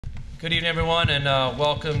Good evening, everyone, and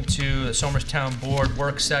welcome to the Somers Town Board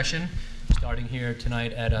work session, starting here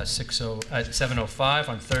tonight at 7:05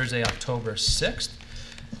 on Thursday, October 6th.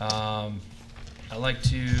 I'd like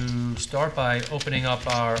to start by opening up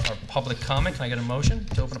our public comment. Can I get a motion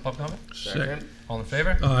to open a public comment? Second. All in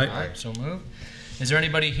favor? Aye. Aye. So moved. Is there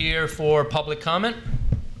anybody here for public comment?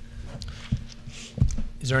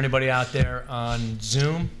 Is there anybody out there on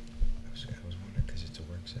Zoom? I was wondering because it's a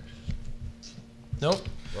work session. Nope.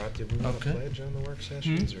 Rob, did we want to pledge on the work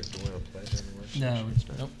sessions, or do we want to pledge on the work sessions?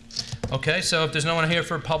 No. Nope. Okay, so if there's no one here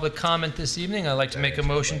for public comment this evening, I'd like to make a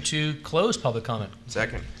motion to close public comment.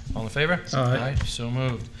 Second. All in favor? Aye. So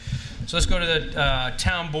moved. So let's go to the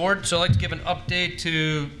town board. So I'd like to give an update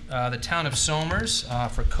to the town of Somers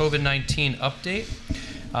for COVID-19 update.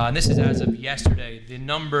 And this is as of yesterday. The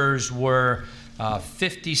numbers were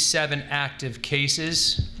 57 active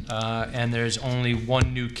cases, and there's only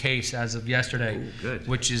one new case as of yesterday. Ooh, good.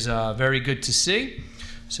 Which is very good to see.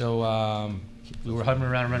 So we were hovering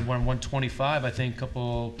around 125, I think, a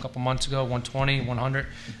couple months ago, 120, 100.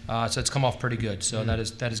 So it's come off pretty good. So that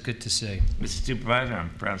is good to see. Mr. Supervisor, I'm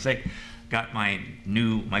proud to say, got my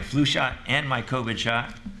flu shot and my COVID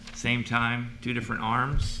shot, same time, 2 different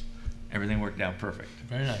arms. Everything worked out perfect.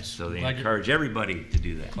 Very nice. So they encourage everybody to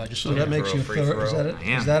do that. So that makes you a Free third. throw.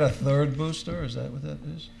 Is that a third booster? Is that what that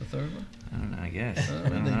is? The third one? I don't know, I guess. I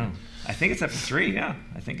don't know. I think it's up to 3, yeah.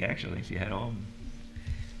 I think actually, if you had all of them.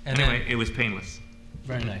 And Anyway, then, it was painless.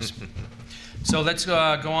 very nice. So let's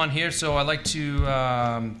go on here. So I'd like to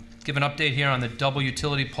give an update here on the double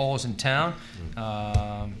utility poles in town.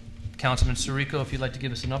 Councilman Sirico, if you'd like to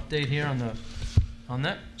give us an update here on that.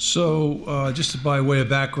 So just by way of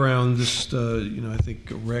background, this I think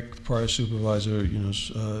Rick, prior supervisor,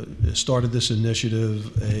 started this initiative.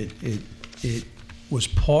 It was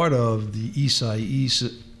part of the East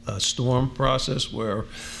storm process where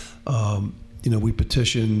we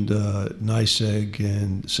petitioned NYSEG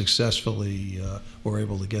and successfully were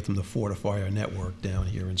able to get them to fortify our network down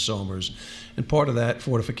here in Somers. And part of that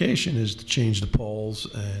fortification is to change the poles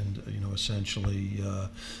and essentially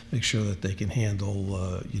make sure that they can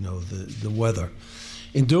handle the weather.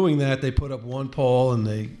 In doing that, they put up one pole and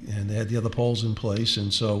they had the other poles in place.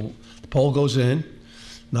 And so the pole goes in.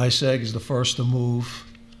 NYSEG is the first to move.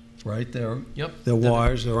 Right there. Yep. Their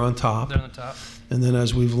wires, they're on top. They're on the top. And then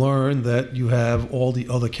as we've learned that you have all the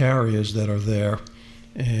other carriers that are there,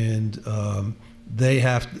 and they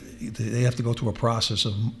have to go through a process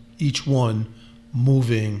of each one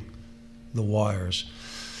moving the wires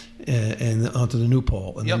and onto the new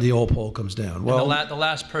pole, and then the old pole comes down. Well, and the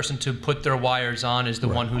last person to put their wires on is the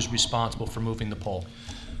one who's responsible for moving the pole.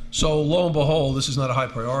 So lo and behold, this is not a high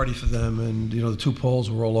priority for them, and the 2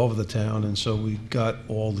 poles were all over the town, and so we got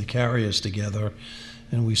all the carriers together,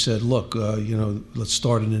 and we said, look, let's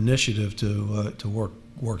start an initiative to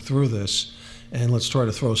work through this, and let's try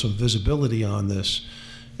to throw some visibility on this.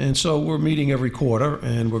 And so we're meeting every quarter,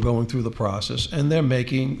 and we're going through the process, and they're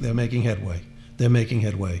making headway. They're making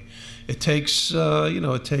headway. It takes all the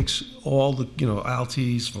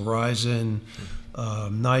Altice, Verizon,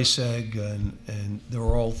 NYSEG, and there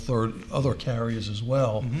are all other carriers as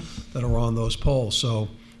well that are on those poles. So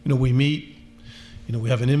we meet, we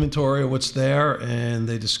have an inventory of what's there, and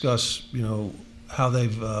they discuss how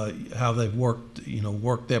they've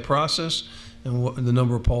worked their process and the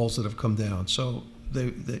number of poles that have come down. So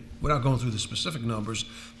they without going through the specific numbers,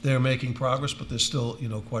 they're making progress, but there's still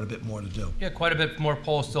quite a bit more to do. Yeah, quite a bit more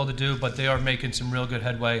poles still to do, but they are making some real good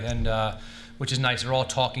headway, and which is nice. They're all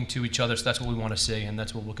talking to each other, so that's what we want to see, and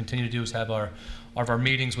that's what we'll continue to do, is have our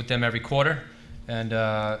meetings with them every quarter. And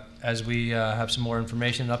as we have some more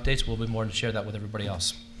information and updates, we'll be more to share that with everybody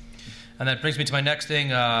else. And that brings me to my next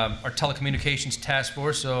thing, our telecommunications task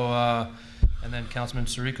force. So, and then Councilman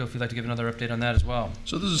Sirico, if you'd like to give another update on that as well.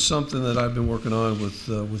 So this is something that I've been working on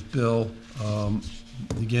with Bill.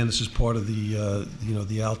 Again, this is part of the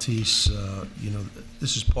the Altice.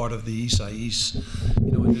 This is part of the East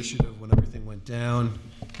initiative when everything went down,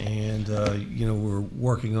 and we're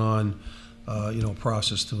working on a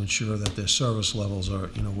process to ensure that their service levels are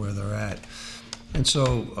where they're at. And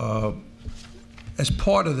so as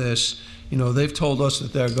part of this, they've told us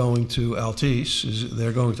that they're going to Altice,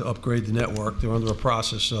 they're going to upgrade the network. They're under a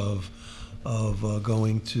process of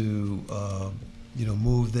going to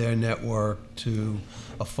move their network to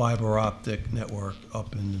a fiber optic network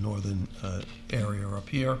up in the northern area up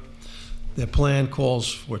here. Their plan calls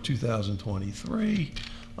for 2023.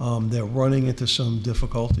 They're running into some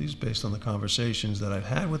difficulties based on the conversations that I've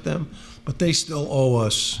had with them, but they still owe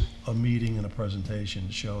us a meeting and a presentation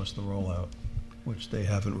to show us the rollout. which they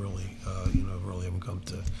haven't really, really haven't come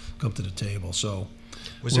to the table. So,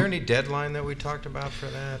 Was there any deadline that we talked about for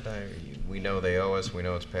that? We know they owe us, we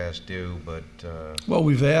know it's past due, but... well,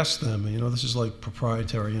 we've asked them. This is like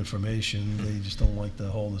proprietary information. They just don't like to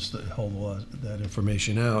hold that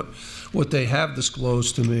information out. What they have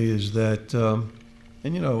disclosed to me is that,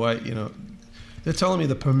 they're telling me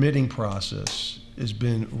the permitting process has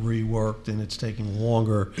been reworked and it's taking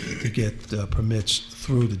longer to get permits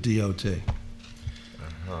through the DOT.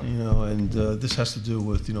 And this has to do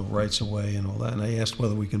with, rights of way and all that. And I asked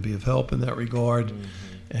whether we can be of help in that regard. Mm-hmm.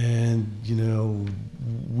 And,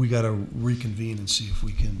 we got to reconvene and see if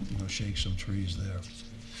we can, shake some trees there.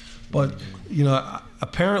 But,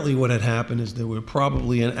 apparently what had happened is there were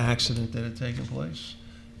probably an accident that had taken place.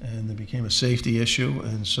 And it became a safety issue.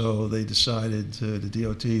 And so they decided the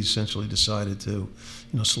DOT essentially decided to,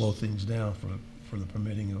 slow things down for the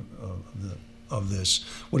permitting of this.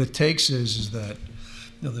 What it takes is that,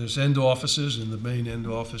 there's end offices, and the main end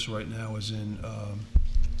office right now is in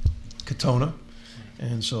Katona.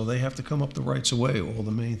 And so they have to come up the rights of way, all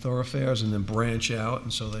the main thoroughfares, and then branch out.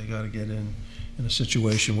 And so they got to get in a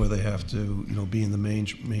situation where they have to, be in the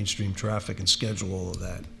mainstream traffic and schedule all of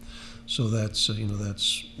that. So that's,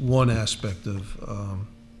 that's one aspect of,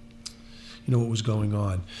 what was going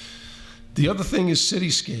on. The other thing is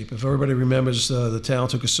Cityscape. If everybody remembers, the town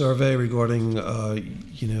took a survey regarding,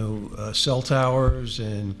 cell towers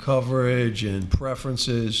and coverage and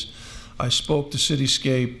preferences. I spoke to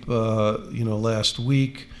Cityscape, last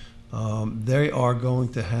week. They are going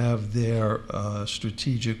to have their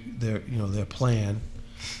their plan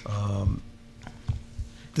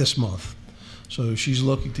this month. So she's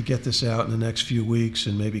looking to get this out in the next few weeks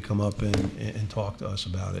and maybe come up and talk to us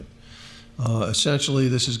about it. Essentially,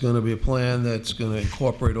 this is going to be a plan that's going to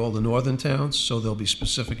incorporate all the northern towns, so there'll be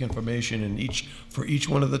specific information for each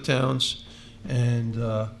one of the towns, and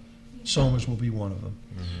Somers will be one of them.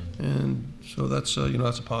 Mm-hmm. And so that's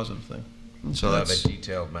that's a positive thing. And so they'll have a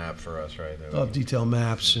detailed map for us, right? They'll have detailed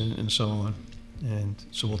maps and so on, and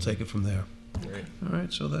so we'll take it from there. Great. All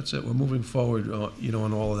right, so that's it. We're moving forward,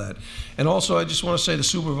 on all of that. And also, I just want to say the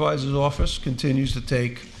supervisor's office continues to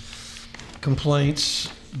take complaints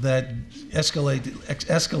that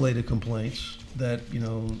escalated complaints that,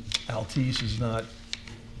 Altice is not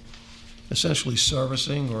essentially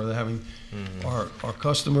servicing, or they're having our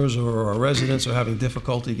customers or our residents are having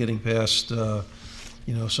difficulty getting past,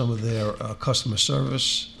 some of their customer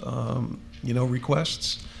service,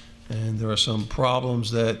 requests. And there are some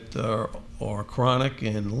problems that are chronic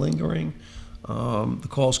and lingering. The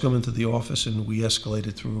calls come into the office, and we escalate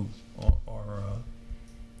it through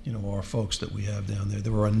our folks that we have down there.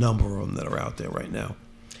 There are a number of them that are out there right now.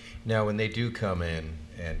 Now, when they do come in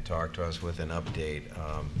and talk to us with an update,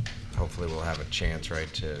 hopefully we'll have a chance, right,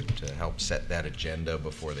 to help set that agenda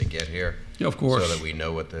before they get here. Yeah, of course. So that we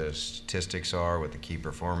know what the statistics are, what the key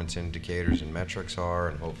performance indicators and metrics are,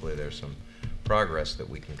 and hopefully there's some progress that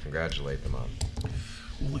we can congratulate them on.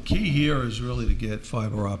 Well, the key here is really to get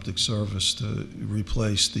fiber optic service to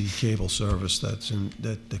replace the cable service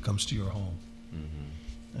that comes to your home. Mm-hmm.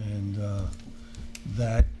 And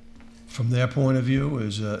that, from their point of view,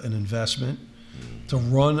 is an investment. Mm-hmm. To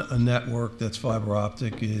run a network that's fiber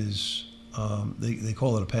optic is, they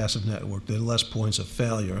call it a passive network. There are less points of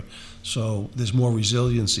failure, so there's more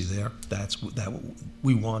resiliency there.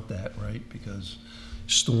 We want that, right? Because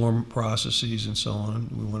storm processes and so on,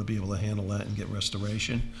 we want to be able to handle that and get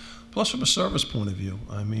restoration. Plus, from a service point of view,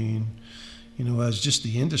 I mean, as just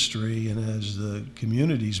the industry and as the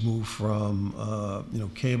communities move from,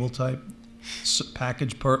 cable type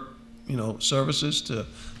package services to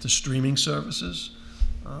streaming services,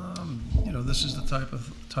 this is the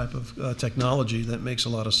type of technology that makes a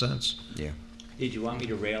lot of sense. Yeah. Did you want me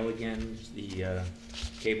to rail against the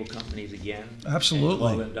cable companies again? Absolutely.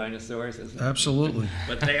 And call them dinosaurs? Absolutely.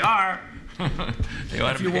 But they are. They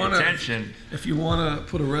ought to pay attention. If you want to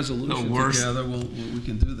put a resolution together, we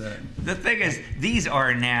can do that. The thing is, these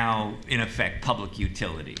are now, in effect, public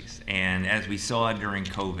utilities. And as we saw during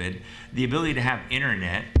COVID, the ability to have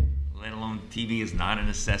internet, let alone TV, is not a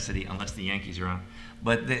necessity unless the Yankees are on.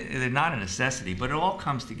 But they're not a necessity. But it all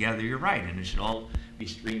comes together, you're right, and it should all be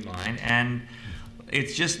streamlined. And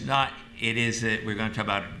it's just not, we're going to talk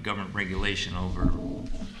about government regulation over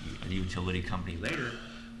a utility company later.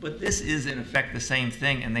 But this is, in effect, the same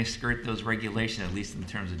thing, and they skirt those regulations, at least in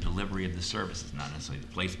terms of delivery of the services, not necessarily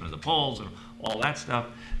the placement of the poles and all that stuff.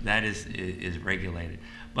 That is regulated.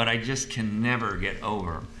 But I just can never get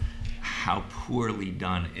over how poorly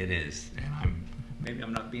done it is. And I'm maybe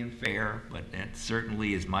I'm not being fair, but that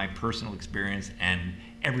certainly is my personal experience and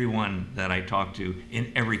everyone that I talk to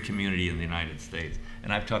in every community in the United States.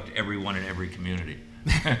 And I've talked to everyone in every community.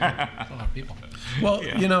 A lot of people. Well,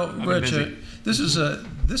 Yeah, you know, I've been Rich, busy. this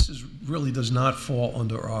is really does not fall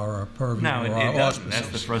under our purview No, or it our doesn't. That's the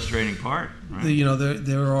auspices. frustrating part. Right? You know,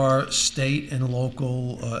 there are state and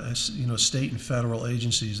local, state and federal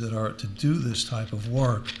agencies that are to do this type of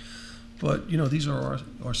work. But, you know, these are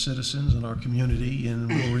our citizens and our community, and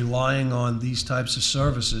we're relying on these types of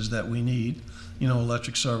services that we need, you know,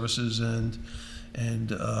 electric services and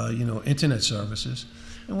internet services.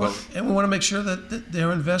 And, we want to make sure that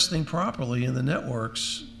they're investing properly in the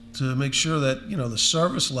networks to make sure that, you know, the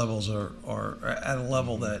service levels are at a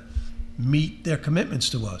level that meet their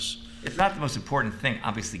commitments to us. It's not the most important thing,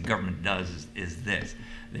 obviously, government does is this.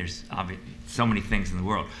 There's so many things in the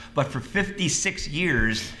world. But for 56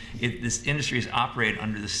 years, this industry has operated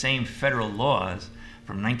under the same federal laws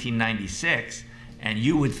from 1996, and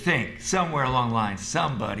you would think somewhere along the line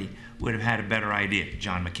somebody would have had a better idea.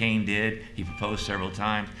 John McCain did. He proposed several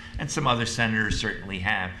times, and some other senators certainly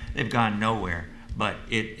have. They've gone nowhere. But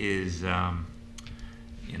it is,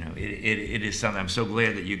 it is something. I'm so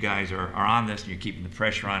glad that you guys are on this and you're keeping the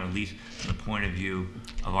pressure on, at least from the point of view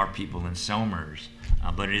of our people in Somers.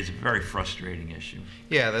 But it is a very frustrating issue.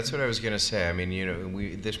 Yeah, that's what I was going to say. I mean, you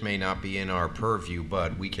know, this may not be in our purview,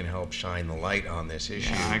 but we can help shine the light on this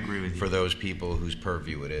issue. Yeah, I agree with you. For those people whose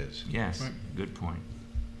purview it is. Yes, good point.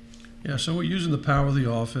 Yeah, so we're using the power of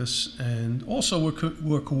the office, and also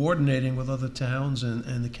we're coordinating with other towns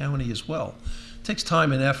and the county as well. It takes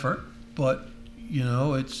time and effort, but you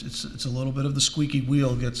know, it's a little bit of the squeaky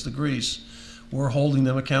wheel gets the grease. We're holding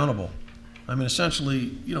them accountable. I mean,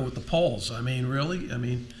 essentially, you know, with the polls. I mean, really,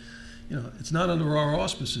 you know, it's not under our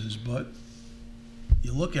auspices, but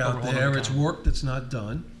you look out there, it's work that's not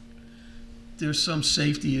done. There's some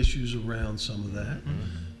safety issues around some of that,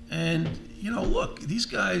 and you know, look, these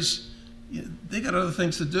guys. They got other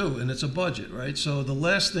things to do, and it's a budget, right? So the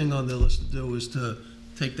last thing on their list to do is to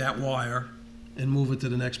take that wire and move it to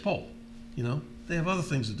the next pole. You know, they have other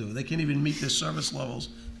things to do. They can't even meet their service levels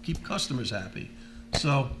to keep customers happy.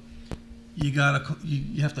 So you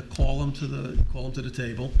have to call them to the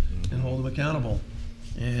table and hold them accountable.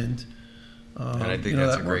 And I think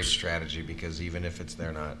that's a great strategy, because even if it's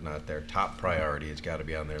not their top priority, it's got to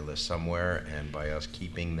be on their list somewhere. And by us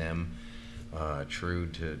keeping them true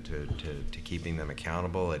to keeping them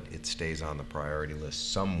accountable, it stays on the priority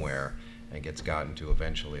list somewhere and gets gotten to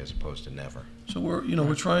eventually, as opposed to never. So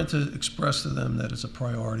we're trying to express to them that it's a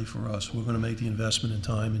priority for us. We're going to make the investment in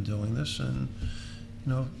time in doing this, and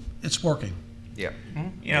you know, it's working. Yeah.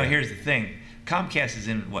 You know, here's the thing. Comcast is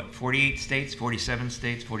in, 48 states, 47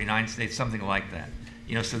 states, 49 states, something like that.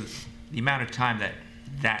 You know, so the amount of time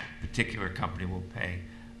that particular company will pay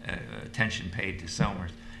attention paid to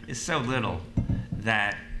Somers is so little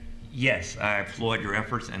that, yes, I applaud your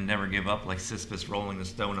efforts and never give up, like Sisyphus rolling the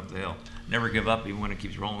stone up the hill. Never give up even when it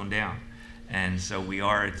keeps rolling down. And so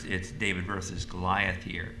it's David versus Goliath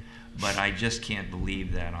here. But I just can't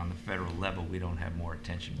believe that on the federal level we don't have more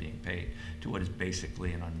attention being paid to what is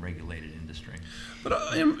basically an unregulated industry. But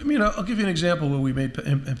I'll give you an example where we made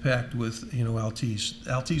impact with, you know, Altice.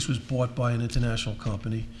 Altice was bought by an international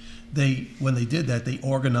company. When they did that, they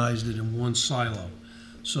organized it in one silo.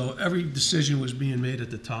 So every decision was being made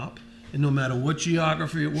at the top, and no matter what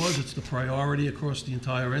geography it was, it's the priority across the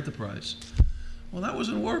entire enterprise. Well, that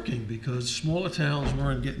wasn't working because smaller towns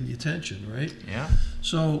weren't getting the attention, right? Yeah.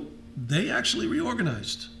 So they actually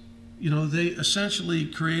reorganized. You know, they essentially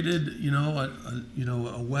created, you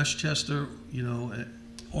know, a Westchester, you know,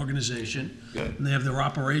 organization. Good. And they have their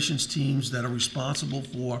operations teams that are responsible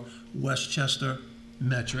for Westchester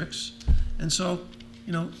metrics. And so,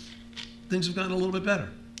 you know, things have gotten a little bit better.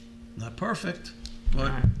 Not perfect,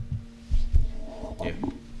 but Right. Yeah.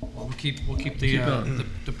 We'll keep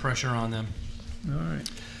the pressure on them. all right.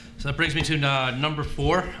 So that brings me to number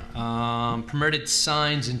 4, permitted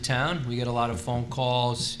signs in town. We get a lot of phone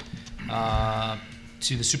calls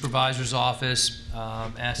to the supervisor's office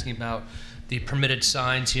asking about the permitted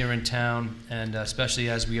signs here in town, and especially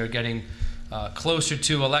as we are getting closer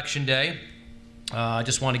to Election Day. I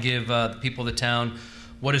just want to give the people of the town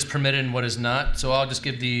what is permitted and what is not. So I'll just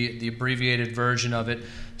give the abbreviated version of it.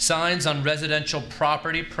 Signs on residential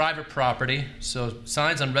property, private property. So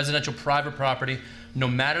signs on residential private property, no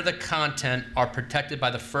matter the content, are protected by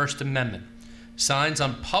the First Amendment. Signs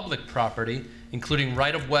on public property, including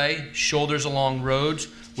right-of-way, shoulders along roads,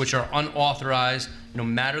 which are unauthorized, no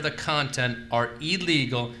matter the content, are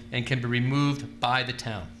illegal and can be removed by the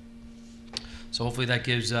town. So hopefully that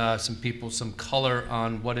gives some people some color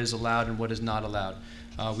on what is allowed and what is not allowed.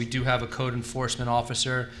 We do have a code enforcement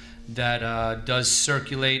officer that does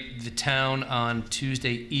circulate the town on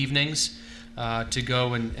Tuesday evenings to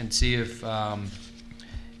go and see if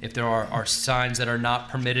there are signs that are not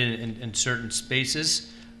permitted in certain spaces.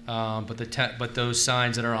 But those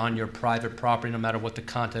signs that are on your private property, no matter what the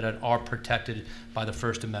content, are protected by the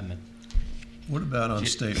First Amendment. What about on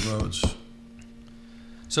state roads?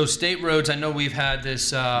 So state roads, I know we've had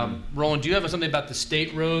this. Roland, do you have something about the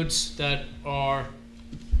state roads that are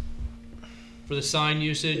for the sign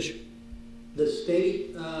usage? The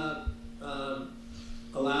state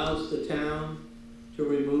allows the town to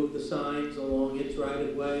remove the signs along its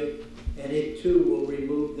right-of-way, and it too will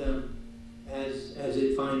remove them as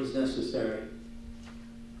it finds necessary.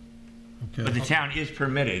 Okay. But the town is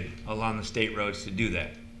permitted along the state roads to do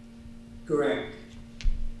that. Correct.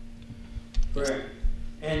 Correct.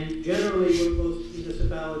 And generally what most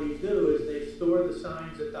municipalities do is they store the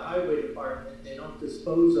signs at the highway department. They don't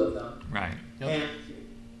dispose of them. Right. Yep. And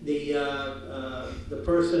the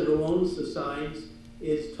person who owns the signs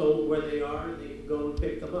is told where they are and they can go and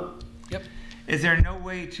pick them up. Yep. Is there no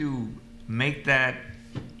way to make that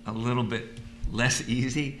a little bit less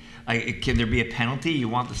easy? Can there be a penalty? You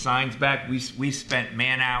want the signs back? We've spent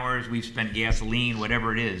man hours, we've spent gasoline,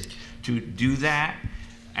 whatever it is, to do that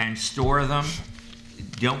and store them.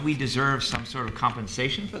 Don't we deserve some sort of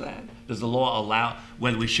compensation for that? Does the law allow,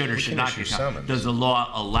 whether we should or should not get compensated, does the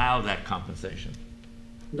law allow that compensation?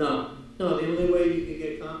 No, the only way you could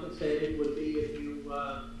get compensated would be if you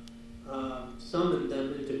summoned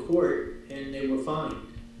them into court and they were fined.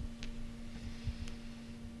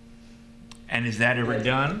 And is that ever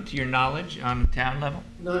done, to your knowledge, on town level?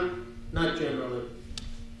 Not generally.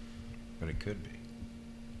 But it could be.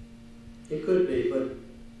 It could be, but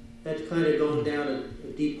that's kind of going down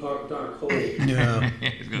a deep, dark hole. Yeah.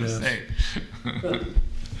 I was going to say.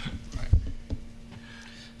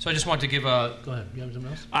 So I just want to give a. Go ahead. You have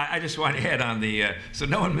something else? I just want to add on the, so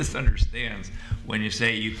no one misunderstands when you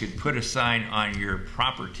say you could put a sign on your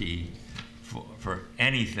property for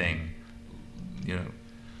anything, you know,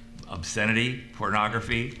 obscenity,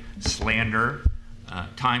 pornography, slander,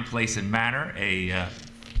 time, place, and manner, a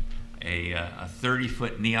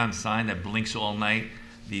 30-foot neon sign that blinks all night,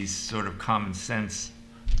 these sort of common sense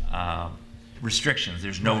restrictions.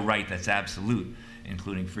 There's no right that's absolute,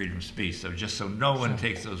 including freedom of speech. So just so no one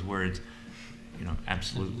takes those words, you know,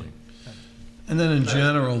 absolutely. And then in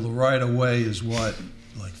general, the right-of-way is what,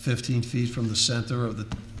 like 15 feet from the center of the,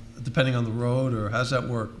 depending on the road, or how's that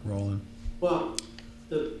work, Roland? Well,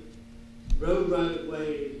 the road right-of-way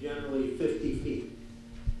is generally 50 feet,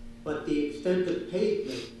 but the extent of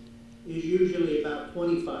pavement is usually about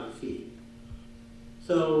 25 feet.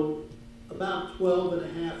 So about 12 and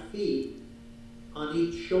a half feet on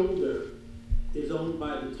each shoulder is owned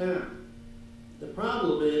by the town. The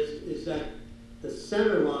problem is that the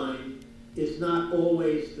center line is not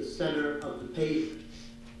always the center of the pavement.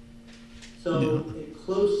 So in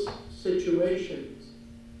close situations,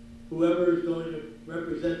 whoever is going to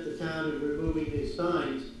represent the town in removing these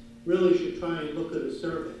signs really should try and look at a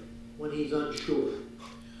survey when he's unsure.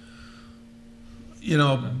 You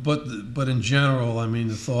know, but in general, I mean,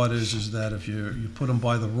 the thought is that if you put them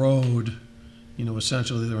by the road, you know,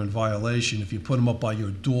 essentially they're in violation. If you put them up by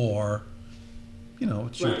your door, you know,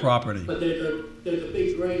 it's your property. But there's a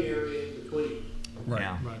big gray area in between. Right.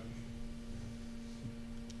 Yeah. Right.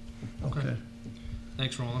 Okay.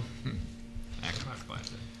 Thanks, Roland.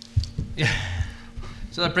 Classic. Yeah.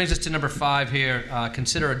 So that brings us to number 5 here.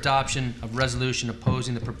 Consider adoption of resolution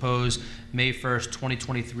opposing the proposed May 1st,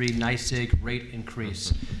 2023 NYSEG rate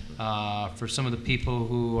increase. For some of the people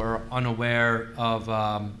who are unaware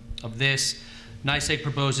of this, NYSEG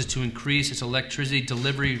proposes to increase its electricity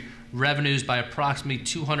delivery revenues by approximately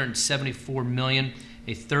 $274 million,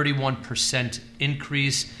 a 31%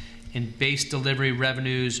 increase in base delivery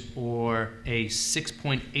revenues, or a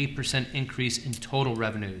 6.8% increase in total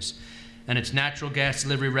revenues, and its natural gas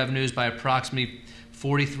delivery revenues by approximately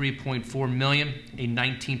 $43.4 million, a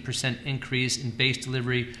 19% increase in base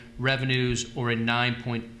delivery revenues, or a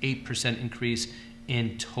 9.8% increase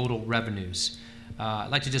in total revenues.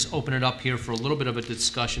 I'd like to just open it up here for a little bit of a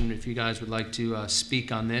discussion if you guys would like to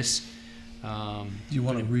speak on this. Do you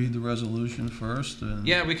want to read the resolution first?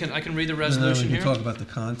 Yeah, I can read the resolution here. here. Talk about the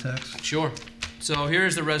context. Sure. So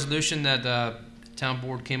here's the resolution that the town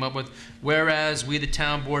board came up with. Whereas we, the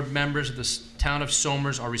town board members of the town of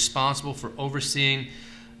Somers, are responsible for overseeing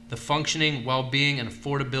the functioning, well-being, and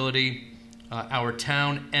affordability our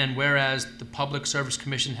town, and whereas the Public Service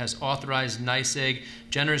Commission has authorized NYSEG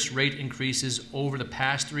generous rate increases over the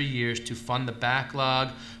past 3 years to fund the backlog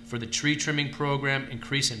for the tree trimming program,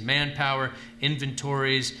 increase in manpower,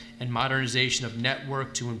 inventories, and modernization of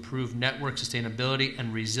network to improve network sustainability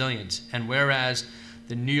and resilience. And whereas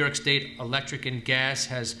the New York State Electric and Gas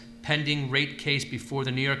has pending rate case before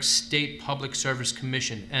the New York State Public Service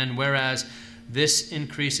Commission, and whereas this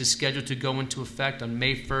increase is scheduled to go into effect on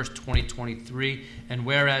May 1st, 2023, and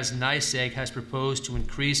whereas NYSEG has proposed to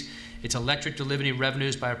increase its electric delivery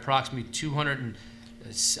revenues by approximately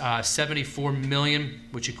 $274 million,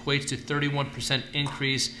 which equates to 31%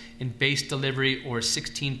 increase in base delivery or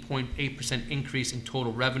 16.8% increase in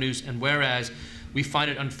total revenues, and whereas we find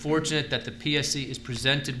it unfortunate that the PSC is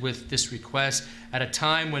presented with this request at a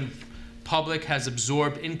time when Public has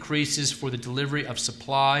absorbed increases for the delivery of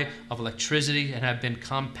supply of electricity and have been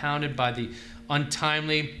compounded by the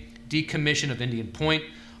untimely decommission of Indian Point,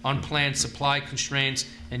 unplanned supply constraints,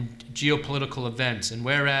 and geopolitical events. And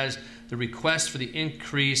whereas the requests for the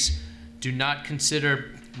increase do not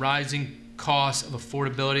consider rising costs of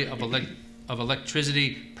affordability of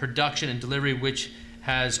electricity production and delivery, which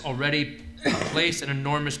has already placed an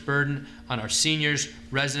enormous burden on our seniors,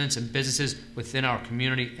 residents, and businesses within our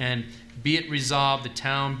community. And be it resolved, the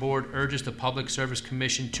town board urges the Public Service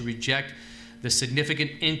Commission to reject the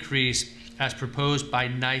significant increase as proposed by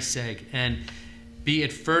NYSEG. And be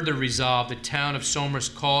it further resolved, the town of Somers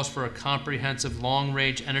calls for a comprehensive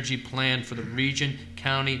long-range energy plan for the region,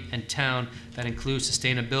 county, and town that includes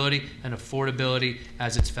sustainability and affordability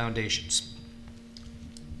as its foundations.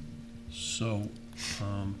 So,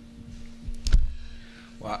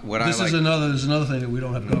 there's another thing that we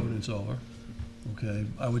don't have governance over. Okay,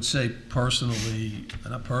 I would say personally,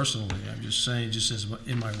 not personally, I'm just saying, just as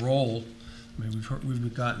in my role, I mean,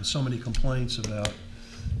 we've gotten so many complaints about,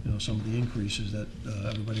 you know, some of the increases that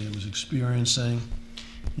everybody was experiencing,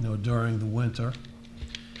 you know, during the winter,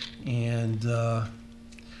 and you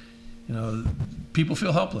know, people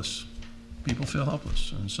feel helpless. People feel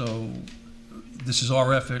helpless, and so this is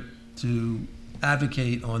our effort to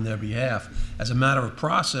advocate on their behalf. As a matter of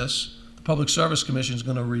process, the Public Service Commission is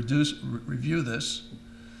going to review this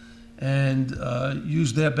and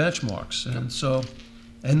use their benchmarks and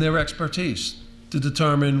and their expertise to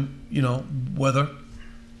determine, you know, whether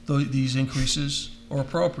these increases are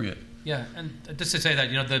appropriate. Yeah, and just to say that,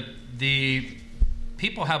 you know, the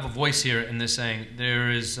people have a voice here in this saying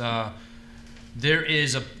there is a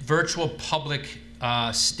virtual public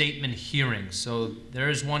statement hearing. So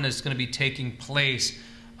there is one that's going to be taking place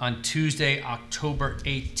on Tuesday, October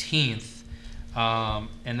 18th,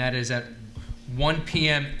 and that is at 1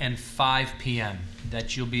 p.m. and 5 p.m.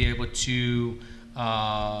 that you'll be able to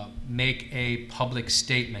make a public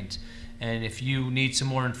statement. And if you need some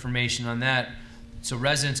more information on that, so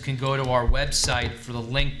residents can go to our website for the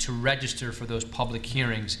link to register for those public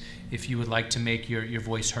hearings if you would like to make your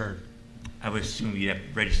voice heard. I would assume you'd have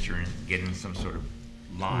to register and get in some sort of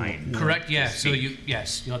line. Correct, yeah. So you'll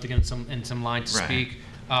have to get in some line to speak.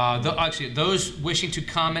 Actually, those wishing to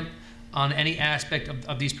comment on any aspect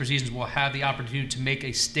of these proceedings will have the opportunity to make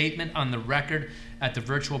a statement on the record at the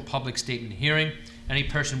virtual public statement hearing. Any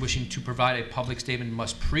person wishing to provide a public statement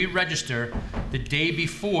must pre-register the day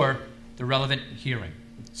before the relevant hearing.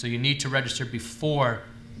 So you need to register before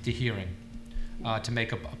the hearing to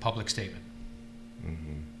make a public statement.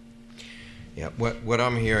 Mm-hmm. Yeah, what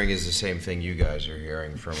I'm hearing is the same thing you guys are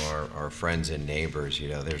hearing from our friends and neighbors. You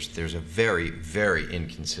know, there's a very, very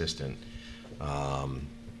inconsistent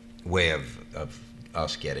way of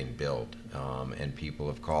us getting billed, and people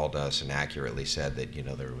have called us and accurately said that, you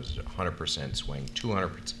know, there was a 100% swing,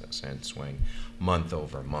 200% swing, month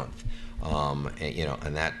over month, and you know,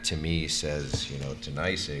 and that to me says, you know, to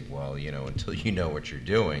NYSEG, well, you know, until you know what you're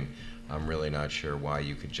doing, I'm really not sure why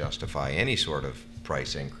you could justify any sort of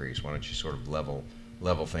price increase. Why don't you sort of level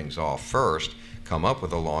things off first, come up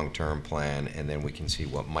with a long-term plan, and then we can see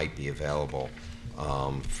what might be available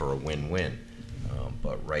for a win-win.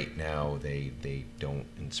 But right now, they don't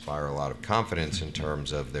inspire a lot of confidence in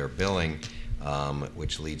terms of their billing,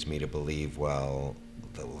 which leads me to believe, well,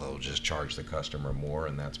 they'll just charge the customer more,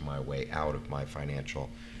 and that's my way out of my financial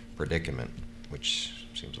predicament, which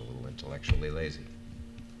seems a little intellectually lazy.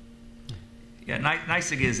 Yeah,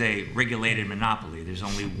 NYSEG is a regulated monopoly. There's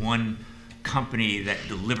only one company that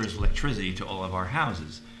delivers electricity to all of our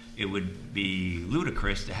houses. It would be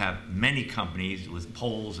ludicrous to have many companies with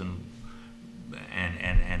poles and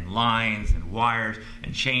lines and wires,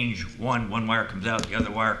 and change one wire comes out, the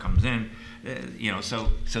other wire comes in. You know,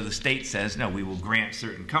 so the state says, no, we will grant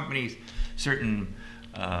certain companies certain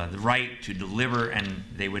the right to deliver, and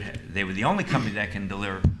they were the only company that can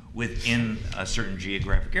deliver within a certain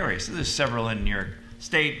geographic area. So there's several in New York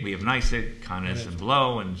State. We have NYSEG, Con Edison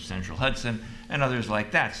Below, and Central Hudson, and others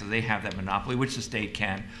like that. So they have that monopoly, which the state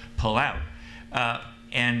can pull out.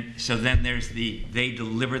 And so then there's they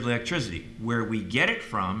deliver the electricity. Where we get it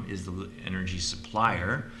from is the energy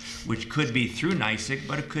supplier, which could be through NYSEG,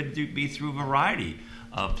 but it could be through a variety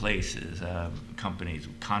of places, companies.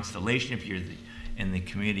 Constellation, if you're in the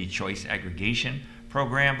community choice aggregation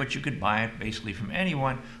program, but you could buy it basically from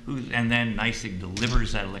anyone and then NYSEG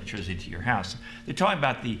delivers that electricity to your house. They're talking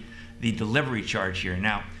about the delivery charge here.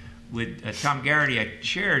 Now, with Tom Garrity, I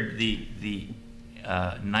chaired the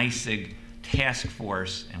NYSEG task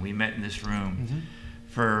force, and we met in this room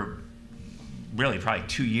for really probably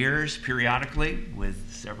 2 years periodically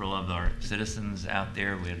with several of our citizens out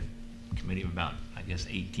there. We had a committee of about, I guess,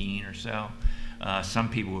 18 or so. Some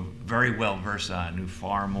people were very well versed on, knew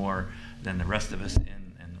far more than the rest of us,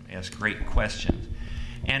 and asked great questions.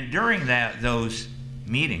 And during those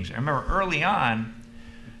meetings, I remember early on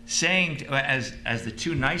saying, as the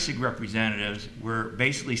two NYSEG representatives were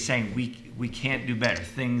basically saying, we can't do better.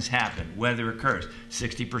 Things happen. Weather occurs.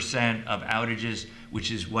 60% of outages,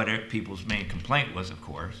 which is what people's main complaint was, of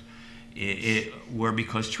course, were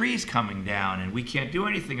because trees coming down, and we can't do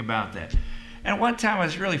anything about that. And one time I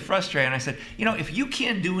was really frustrated, and I said, you know, if you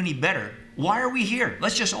can't do any better, why are we here?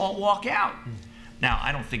 Let's just all walk out. Now,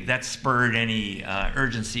 I don't think that spurred any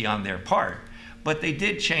urgency on their part, but they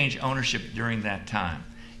did change ownership during that time.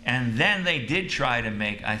 And then they did try to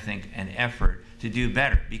make, I think, an effort to do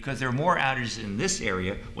better, because there are more outages in this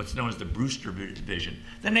area, what's known as the Brewster Division,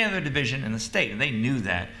 than any other division in the state, and they knew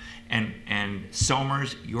that. And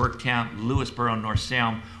Somers, Yorktown, Lewisboro, North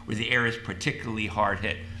Salem were the areas particularly hard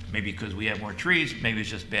hit. Maybe because we have more trees, maybe it's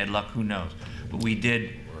just bad luck, who knows. But we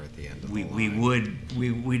did, We're at the end of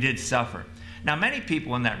we did suffer. Now, many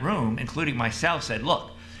people in that room, including myself, said,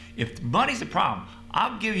 look, if money's a problem,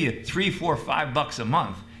 I'll give you $3, $4, $5 a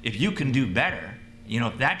month if you can do better. You know,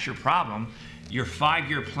 if that's your problem, your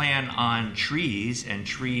 5-year plan on trees and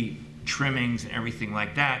tree trimmings and everything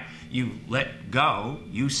like that, you let go,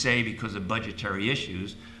 you say, because of budgetary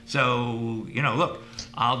issues. So, you know, look,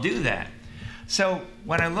 I'll do that. So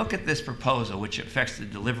when I look at this proposal, which affects the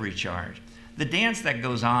delivery charge, the dance that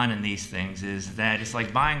goes on in these things is that it's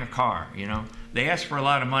like buying a car, you know. They ask for a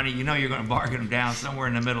lot of money, you know you're going to bargain them down. Somewhere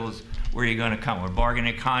in the middle is where you're going to come. We're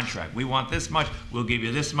bargaining a contract. We want this much, we'll give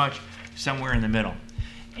you this much, somewhere in the middle.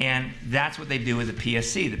 And that's what they do with the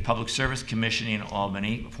PSC, the Public Service Commission in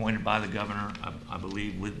Albany, appointed by the governor, I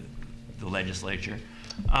believe, with the legislature.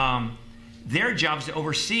 Their job is to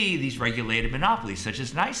oversee these regulated monopolies, such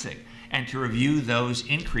as NYSEG, and to review those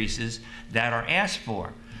increases that are asked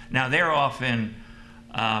for. Now, they're often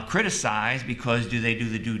criticized because do they do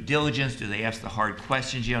the due diligence? Do they ask the hard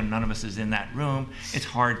questions? You know, none of us is in that room. It's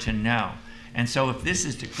hard to know. And so if this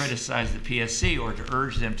is to criticize the PSC or to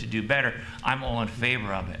urge them to do better, I'm all in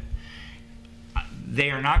favor of it.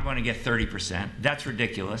 They are not going to get 30%. That's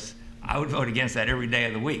ridiculous. I would vote against that every day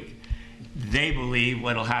of the week. They believe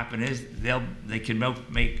what will happen is they can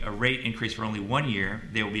make a rate increase for only 1 year.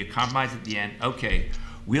 There will be a compromise at the end. Okay,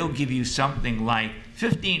 we'll give you something like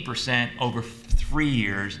 15% over 3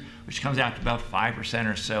 years, which comes out to about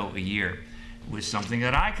 5% or so a year, with something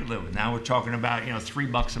that I could live with. Now we're talking about, you know,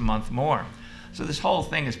 $3 a month more. So this whole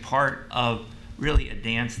thing is part of really a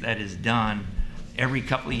dance that is done every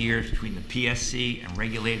couple of years between the PSC and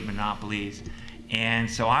regulated monopolies. And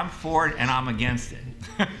so I'm for it and I'm against it.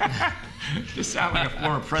 Just sound like a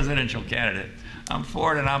former presidential candidate. I'm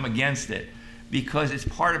for it and I'm against it because it's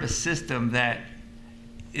part of a system that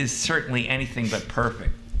is certainly anything but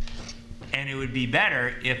perfect. And it would be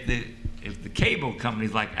better if the cable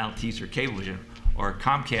companies like Altice or Cablevision or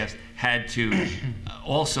Comcast had to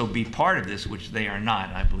also be part of this, which they are not.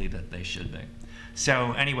 I believe that they should be.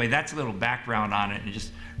 So anyway, that's a little background on it, and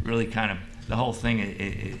just really kind of the whole thing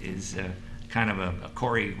is kind of a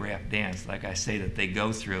choreographed dance, like I say, that they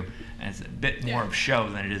go through, and it's a bit more of show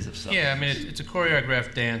than it is of substance. Yeah, I mean, it's a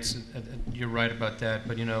choreographed dance. You're right about that,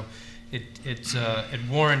 but you know, it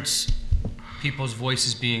warrants people's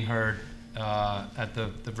voices being heard at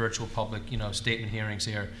the virtual public, you know, statement hearings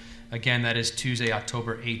here. Again, that is Tuesday,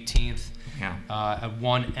 October 18th. Yeah. At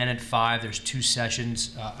 1 and at 5, there's 2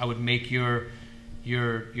 sessions. I would make your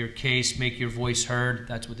case, make your voice heard.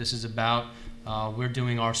 That's what this is about. We're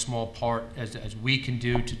doing our small part as we can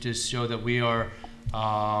do to just show that we are,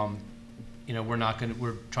 you know,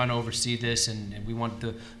 we're trying to oversee this, and we want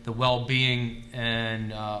the well-being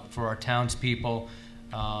and for our townspeople.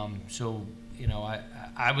 So, you know,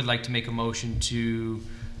 I would like to make a motion to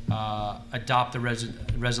adopt the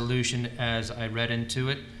resolution as I read into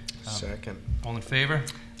it. Second. All in favor?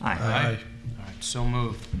 Aye. Aye. All right, so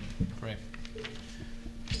moved. Great.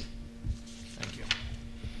 Thank you.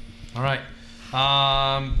 All right.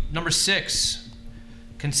 Number 6,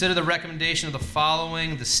 consider the recommendation of the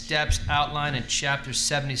following, the steps outlined in Chapter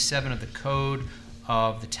 77 of the Code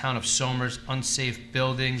of the Town of Somers, unsafe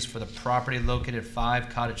buildings for the property located at 5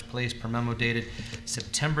 Cottage Place, per memo dated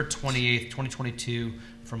September 28th, 2022,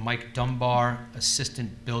 from Mike Dunbar,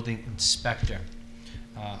 Assistant Building Inspector.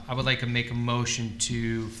 I would like to make a motion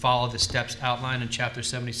to follow the steps outlined in Chapter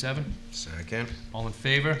 77. Second. All in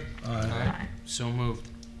favor? Aye. So moved.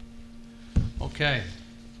 Okay.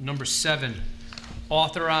 Number 7,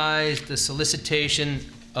 authorize the solicitation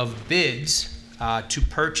of bids to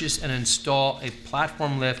purchase and install a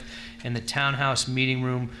platform lift in the townhouse meeting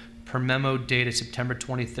room, per memo dated September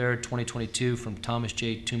 23rd, 2022, from Thomas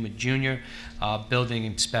J. Tuma Jr., Building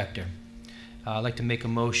Inspector. I'd like to make a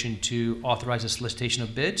motion to authorize the solicitation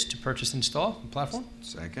of bids to purchase and install a platform.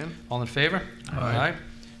 Second. All in favor? Aye. All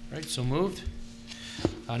right, so moved.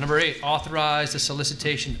 Number 8, authorize the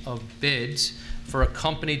solicitation of bids for a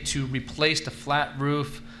company to replace the flat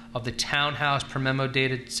roof of the townhouse, per memo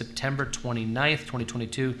dated September 29th,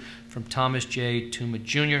 2022, from Thomas J. Tuma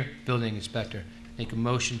Jr., Building Inspector. Make a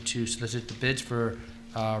motion to solicit the bids for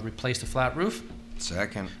replace the flat roof.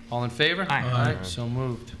 Second. All in favor? Aye. All right, so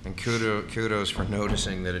moved. And kudos for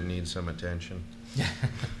noticing that it needs some attention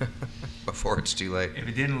before it's too late. If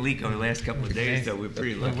it didn't leak over the last couple of days, though, we're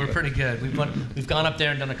pretty lucky. We're pretty good. We've gone up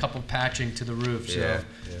there and done a couple patching to the roof, so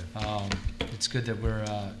Yeah. it's good that we're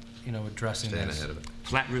addressing Staying this. ahead of it.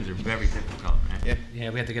 Flat roofs are very difficult, right? Yeah. Yeah,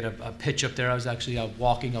 we had to get a pitch up there. I was actually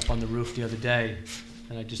walking up on the roof the other day,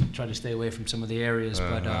 and I just tried to stay away from some of the areas.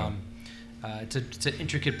 But it's an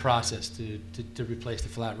intricate process to replace the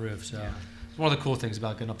flat roof. So it's one of the cool things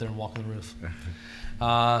about getting up there and walking the roof.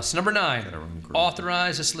 So number 9,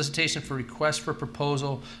 authorize a solicitation for request for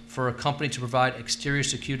proposal for a company to provide exterior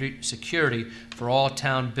security for all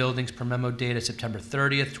town buildings, per memo dated September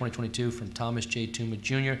 30th, 2022, from Thomas J. Tuma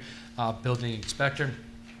Jr., Building Inspector.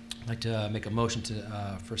 I'd like to make a motion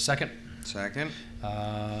for a second. Second.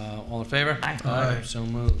 All in favor? Aye. Aye. So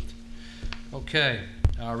moved. Okay.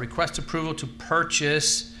 Request approval to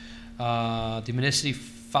purchase the Municity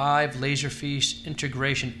 5 Laserfish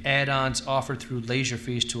integration add-ons offered through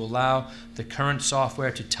Laserfish to allow the current software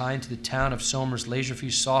to tie into the Town of Somers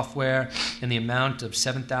Laserfish software in the amount of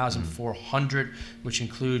 $7,400, which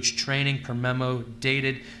includes training, per memo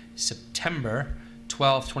dated September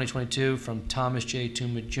 12th, 2022, from Thomas J.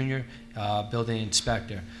 Tuma Jr., Building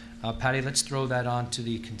Inspector. Patty, let's throw that on to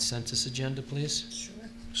the consensus agenda, please. Sure.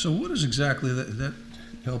 So what is exactly that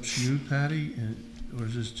helps you, Patty, or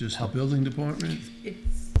is this just the building department? It's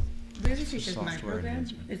Laserfish is my Software program.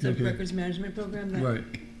 enhancement. It's a Okay. records management program that Right.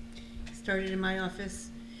 started in my office.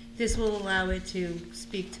 This will allow it to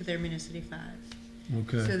speak to their Municity 5.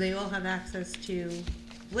 So Okay. they all have access to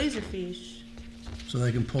Laserfish, So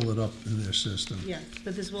they can pull it up in their system. yes,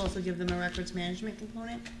 but this will also give them a records management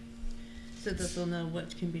component so that they'll know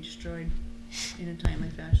what can be destroyed in a timely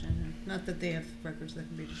fashion. And not that they have records that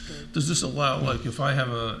can be destroyed. Does this allow, like, if I have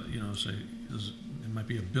it might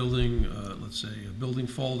be a building, let's say, a building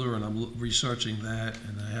folder, and I'm researching that,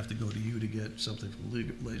 and I have to go to you to get something from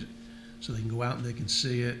Laser, so they can go out and they can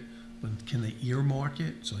see it, but can they earmark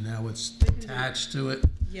it? So now it's They can do- attached to it?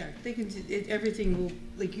 Yeah, they can, everything will,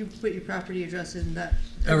 like you put your property address in that.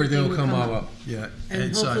 Everything will come up, yeah. And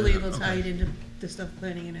inside of hopefully it, they'll tie it okay. into the stuff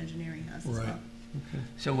planning and engineering has as Right. well.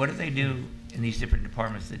 So what do they do in these different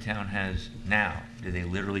departments the town has now? Do they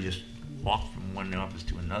literally just walk from one office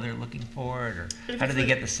to another looking for it, or If how do it's they like-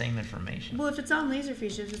 get the same information? Well, if it's on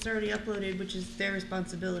Laserfish, if it's already uploaded, which is their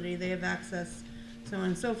responsibility, they have access, so on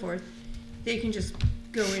and so forth, they can just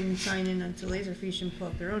go in and sign in onto Laserfish and pull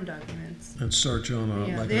up their own documents. And search on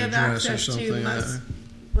Yeah, like they an have address or access to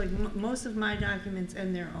something? most of my documents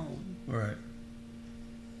and their own. Right.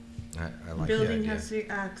 I like the Building idea. has the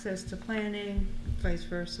access to planning, vice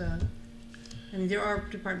versa. I mean, there are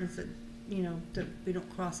departments that, that we don't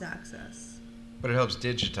cross-access. But it helps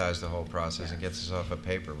digitize the whole process and gets us off of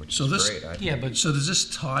paper, which So is this- great. I think. Yeah, but So does this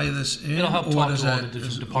tie this in? it'll help or talk does to all the that-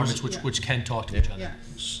 different is- departments Yeah. which can talk to each other.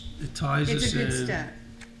 Yes, It ties it's this a in. good step.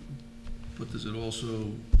 But does it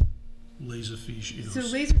also Laserfish, So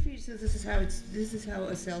Laserfish, so this is how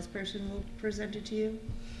a salesperson will present it to you.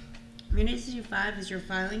 Municity 5 is your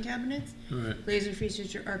filing cabinets. Right, Laserfish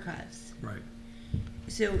is your archives. right,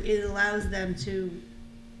 So it allows them to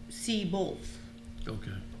see both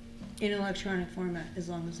okay. in electronic format as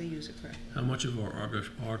long as they use it correctly. How much of our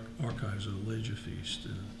archives are Laserfish,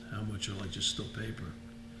 and how much are like just still paper?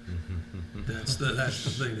 That's the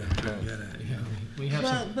thing that I'm trying to get at, you know. We have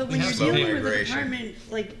Well, some, but we when have you're some, dealing with a migration. department,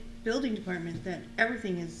 like building department, that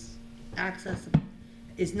everything is accessible,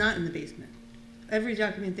 is not in the basement. Every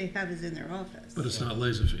document they have is in their office. But it's not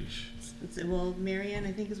Laserfish. Well, Marianne,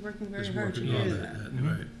 I think, is working very It's hard to working do on that.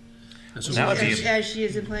 right. And so That would be As she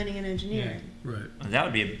is in planning and engineering. right, That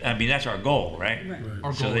would be, I mean, that's our goal, right? Right. right.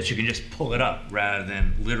 Our So goal that is you can just pull it up rather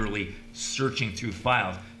than literally searching through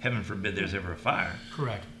files. Heaven forbid there's ever a fire.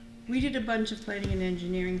 correct. We did a bunch of planning and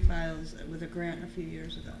engineering files with a grant a few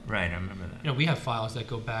years ago. Right, I remember that. You know, we have files that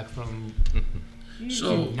go back from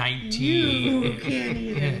So, 19. You can't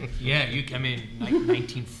either. Yeah, I mean,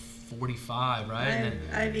 1945, right? And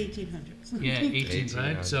I have 1800s. then, yeah, 18,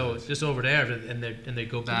 right? So just over there, and they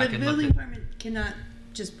go back But the and building look at. department cannot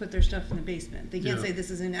just put their stuff in the basement. They can't Yeah. say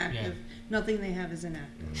this is inactive. Nothing they have is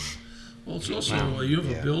inactive. well, it's also, you have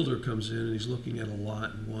a builder comes in and he's looking at a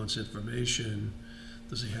lot and wants information.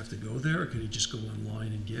 Does he have to go there, or can he just go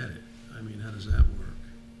online and get it? I mean, how does that work?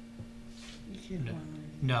 You can't go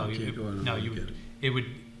online. No, You can't go in and no, look you at it. it would.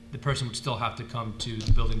 The person would still have to come to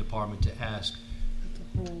the building department to ask That's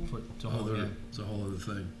a whole. for to hold. Yeah. It's a whole other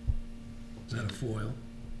thing. Is that a foil,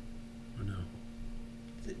 or no?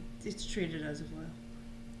 It's treated as a file.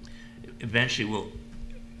 Eventually,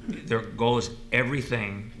 their goal is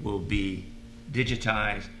everything will be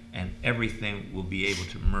digitized and everything will be able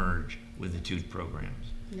to merge with the two programs.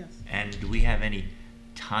 Yes. And do we have any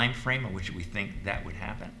time frame in which we think that would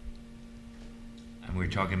happen? And we're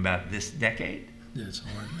talking about this decade? Yeah, it's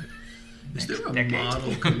hard. Right? Is Next there a decade.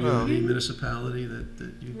 model community municipality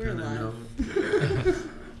that you We're kind of know? alive.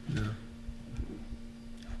 No.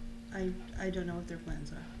 I don't know what their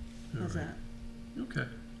plans are. How's All right. that? Okay.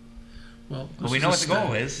 Well, Well, we know what the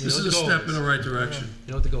goal is. This is a step in the right direction.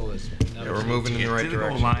 You know what the goal is. Yeah, we're moving in the right To the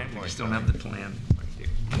goal direction. line, Good we point, just don't Tom. have the plan.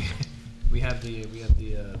 We have the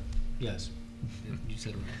yes. You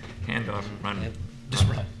said Hand off, run. just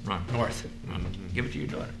run North. Run. Give it to your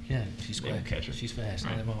daughter. Yeah, she's They won't quick. catch her. She's fast.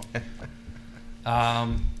 Right. They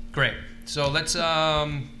won't. Great. So let's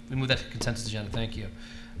we move that to consent agenda. Thank you.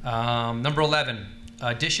 Number 11,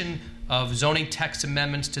 addition of zoning text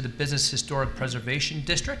amendments to the Business Historic Preservation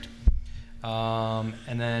District.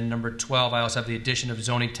 And then number 12, I also have the addition of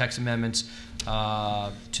zoning text amendments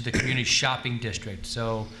to the Community Shopping District.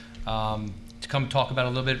 So to come talk about it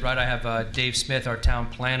a little bit, right, I have Dave Smith, our town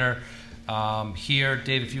planner, here.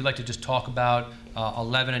 Dave, if you'd like to just talk about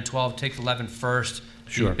 11 and 12, take 11 first.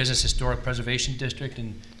 Sure. The Business Historic Preservation District,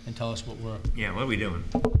 and tell us what we're... Yeah, what are we doing?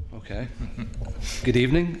 Okay. Good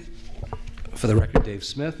evening. For the record, Dave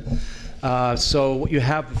Smith. So what you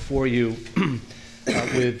have before you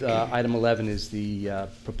with item 11 is the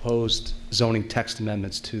proposed zoning text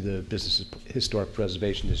amendments to the Business Historic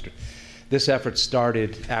Preservation District. This effort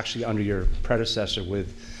started actually under your predecessor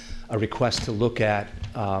with a request to look at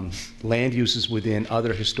land uses within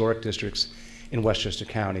other historic districts in Westchester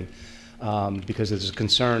County because there's a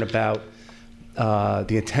concern about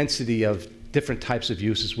the intensity of different types of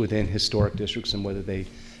uses within historic districts and whether they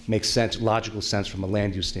make sense, logical sense from a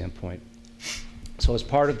land use standpoint. So as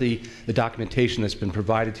part of the documentation that's been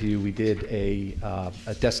provided to you, we did a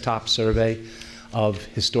desktop survey of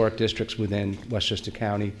historic districts within Westchester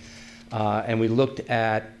County. And we looked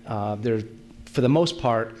at, for the most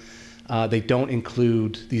part, they don't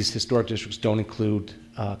include, these historic districts don't include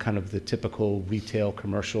kind of the typical retail,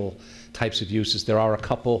 commercial types of uses. There are a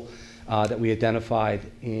couple that we identified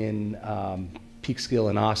in Peekskill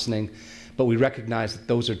and Ossining, but we recognize that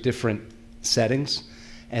those are different settings,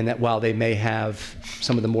 and that while they may have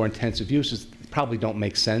some of the more intensive uses, they probably don't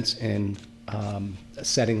make sense in a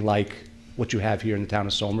setting like what you have here in the town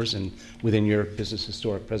of Somers and within your Business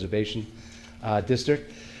Historic Preservation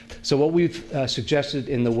District. So what we've suggested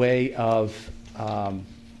in the way of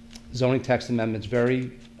zoning text amendments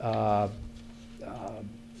very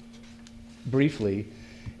briefly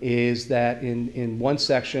is that in one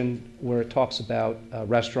section where it talks about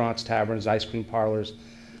restaurants, taverns, ice cream parlors,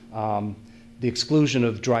 the exclusion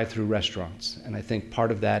of drive-through restaurants. And I think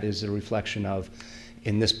part of that is a reflection of,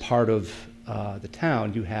 in this part of the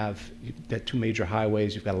town, you've got two major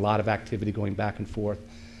highways, you've got a lot of activity going back and forth.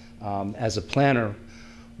 As a planner,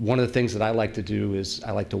 one of the things that I like to do is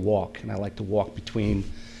I like to walk, and I like to walk between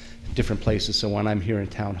different places. So when I'm here in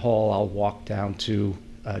Town Hall, I'll walk down to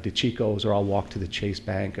DeChico's, or I'll walk to the Chase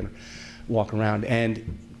Bank and walk around.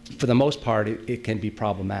 And for the most part, it can be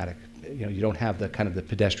problematic. You know, you don't have the kind of the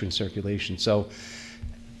pedestrian circulation. So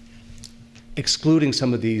excluding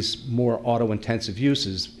some of these more auto-intensive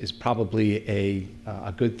uses is probably a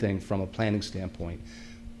good thing from a planning standpoint,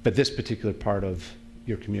 but this particular part of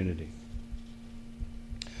your community.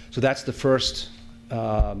 So that's the first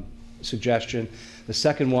suggestion. The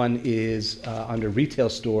second one is under retail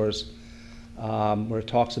stores, where it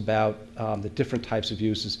talks about the different types of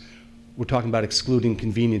uses. We're talking about excluding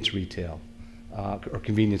convenience retail or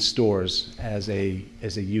convenience stores as a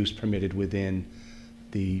use permitted within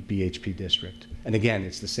the BHP district. And again,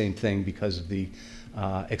 it's the same thing because of the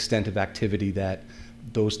extent of activity that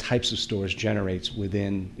those types of stores generates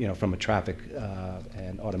within, from a traffic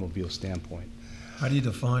and automobile standpoint. How do you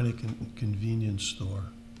define a convenience store?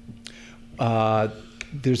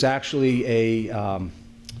 There's actually a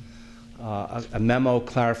memo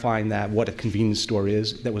clarifying that what a convenience store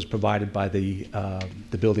is that was provided by the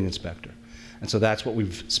building inspector. And so that's what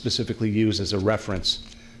we've specifically used as a reference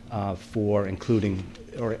for including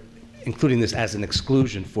this as an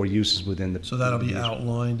exclusion for uses within the. So that'll be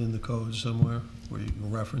outlined in the code somewhere where you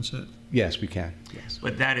can reference it? Yes, we can, yes.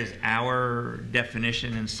 But that is our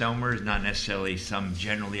definition in Somers, not necessarily some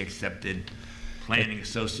generally accepted Planning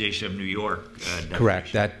Association of New York definition.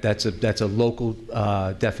 Correct. That's a local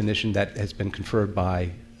definition that has been conferred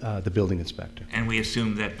by the building inspector. And we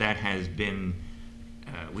assume that that has been,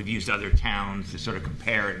 we've used other towns to sort of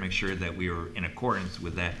compare it, make sure that we are in accordance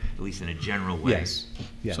with that, at least in a general way. Yes,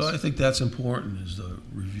 yes. So I think that's important, is to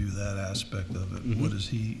review that aspect of it. Mm-hmm.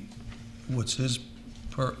 What's his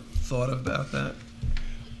thought about that?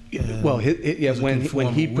 Well, does it when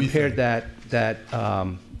conform he what we prepared think? that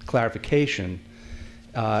clarification,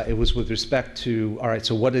 it was with respect to, all right,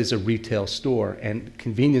 so what is a retail store? And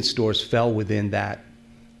convenience stores fell within that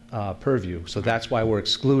purview. So that's why we're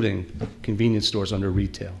excluding convenience stores under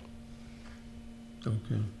retail.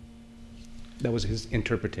 Okay. That was his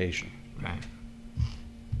interpretation. Right.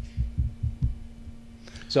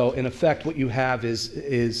 So in effect, what you have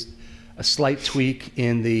is a slight tweak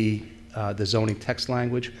in the zoning text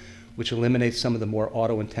language, which eliminates some of the more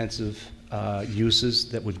auto-intensive uses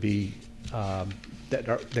that would be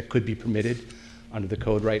that could be permitted under the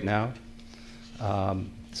code right now.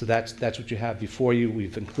 So that's what you have before you.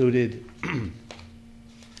 We've included an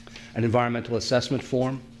environmental assessment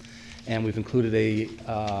form, and we've included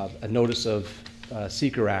a notice of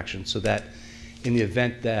seeker action, so that in the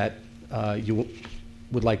event that you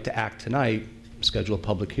would like to act tonight, schedule a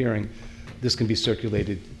public hearing, this can be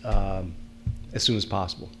circulated as soon as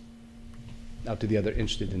possible out to the other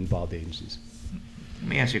interested and involved agencies. Let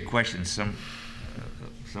me ask you a question,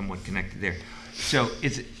 somewhat connected there. So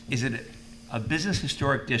is it a business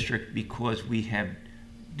historic district because we have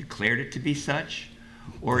declared it to be such?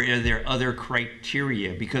 Or are there other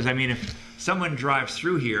criteria? Because, I mean, if someone drives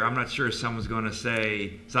through here, I'm not sure if someone's going to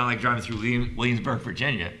say, it's not like driving through Williamsburg,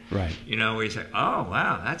 Virginia. Right. You know, where you say, oh,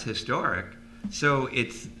 wow, that's historic. So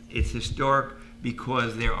it's historic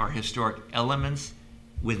because there are historic elements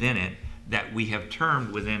within it that we have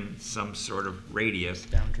termed within some sort of radius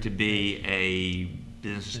to be a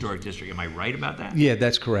business historic district. Am I right about that? Yeah,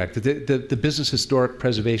 that's correct. The Business Historic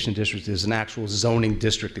Preservation District is an actual zoning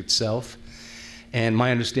district itself. And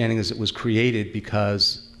my understanding is it was created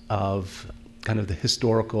because of kind of the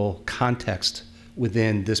historical context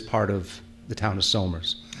within this part of the town of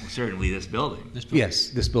Somers. Well, certainly this building. Yes,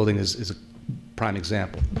 this building is a prime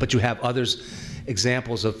example. But you have others,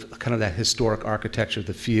 examples of kind of that historic architecture,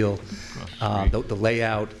 the feel, the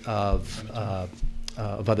layout of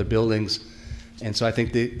other buildings. And so I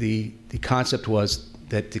think the concept was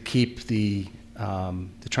that to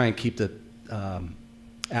try and keep the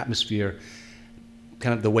atmosphere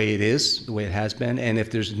kind of the way it is, the way it has been, and if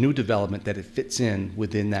there's new development, that it fits in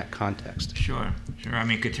within that context. Sure, sure. I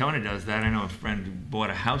mean, Katona does that. I know a friend who bought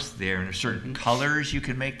a house there, and there's certain colors you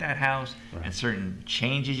can make that house, Right. and certain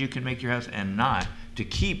changes you can make your house, and not to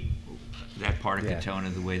keep that part of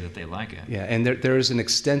Katona the way that they like it. Yeah, and there is an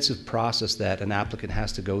extensive process that an applicant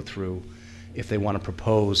has to go through if they want to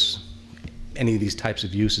propose any of these types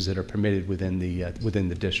of uses that are permitted within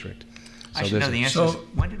the district. I should know the answer.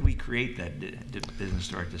 When did we create that business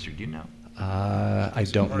historic district? Do you know? I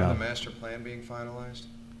don't Part know. of the master plan being finalized?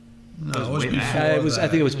 No, it was way before back. that. I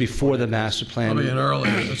think it was before the master plan. Probably an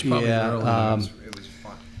earlier, it's probably Yeah, an earlier. It was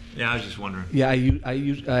fun. Yeah, I was just wondering. Yeah,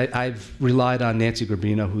 I've relied on Nancy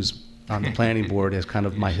Garbino, who's on the planning board, as kind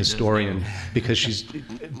of my she does historian, know. because she's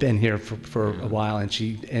been here for a while, and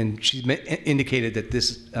she indicated that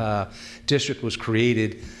this district was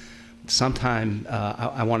created sometime,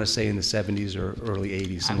 I want to say in the 70s or early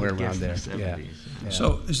 80s, somewhere I would around guess there. in the Yeah. 70s. Yeah.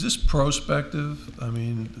 So is this prospective? I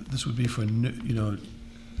mean, this would be for, is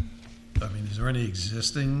there any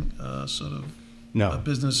existing sort of No.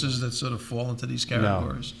 businesses that sort of fall into these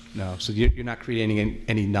categories? No. So you're not creating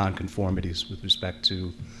any nonconformities with respect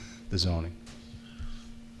to the zoning.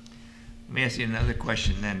 Let me ask you another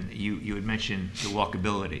question then. You had mentioned the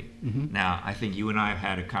walkability. Now, I think you and I have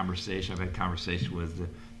had a conversation. I've had conversation with the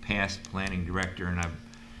past planning director, and I've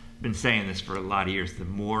been saying this for a lot of years. The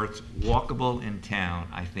more it's walkable in town,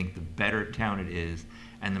 I think the better town it is,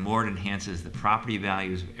 and the more it enhances the property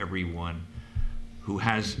values of everyone who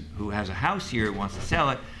has a house here and wants to sell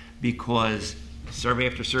it, because survey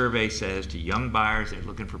after survey says to young buyers, they're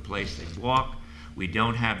looking for a place they can walk. We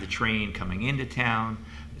don't have the train coming into town.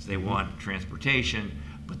 They want transportation,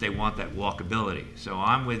 but they want that walkability. So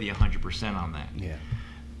I'm with you 100% on that. Yeah.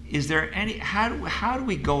 Is there any, how do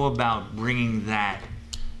we go about bringing that,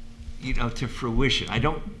 to fruition? I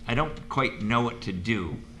don't quite know what to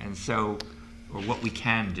do, and so, or what we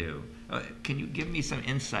can do. Can you give me some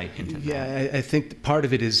insight into that? Yeah, I think part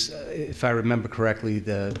of it is, if I remember correctly,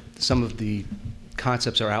 some of the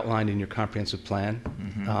concepts are outlined in your comprehensive plan,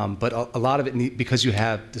 but a lot of it, because you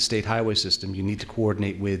have the state highway system, you need to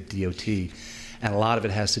coordinate with DOT, and a lot of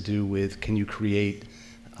it has to do with, can you create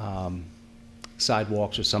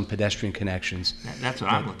sidewalks or some pedestrian connections? That's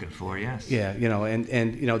what I'm looking for, yes. Yeah,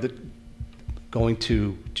 going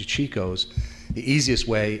to Chico's, the easiest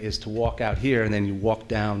way is to walk out here and then you walk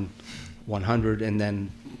down 100 and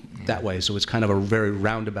then that way. So it's kind of a very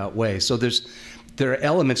roundabout way. So there are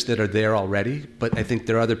elements that are there already, but I think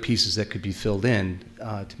there are other pieces that could be filled in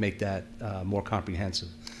to make that more comprehensive.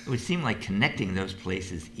 It would seem like connecting those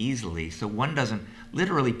places easily, so one doesn't,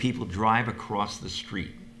 literally people drive across the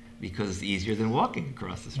street because it's easier than walking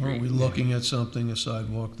across the street. Are we looking at something, a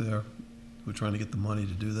sidewalk there? We're trying to get the money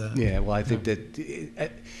to do that. Yeah, well, I think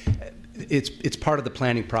that it's part of the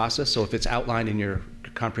planning process, so if it's outlined in your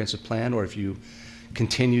comprehensive plan, or if you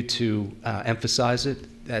continue to emphasize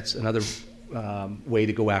it, that's another way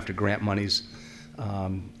to go after grant monies.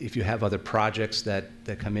 If you have other projects that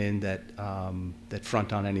come in that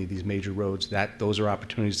front on any of these major roads, those are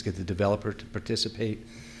opportunities to get the developer to participate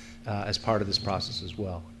as part of this process as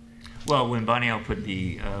well. Well, when Bonnell put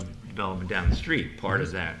the development down the street, part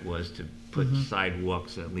of that was to put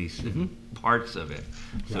sidewalks, at least in parts of it.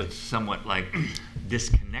 So it's somewhat like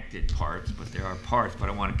disconnected parts, but there are parts, but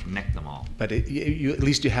I want to connect them all. But at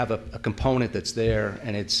least you have a component that's there,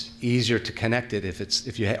 and it's easier to connect it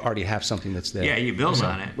if you already have something that's there. Yeah, you build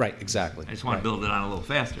on it. Right, exactly. I just want to build it on a little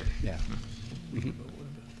faster. Yeah. And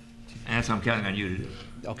that's what I'm counting on you to do.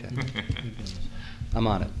 Okay. I'm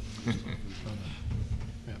on it.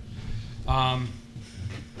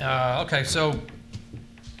 Okay, so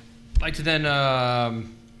I'd like to then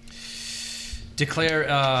declare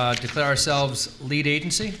ourselves lead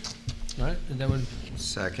agency, right? And then would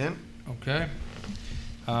Second. okay.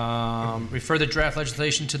 Refer the draft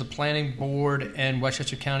legislation to the Planning Board and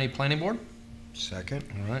Westchester County Planning Board. Second.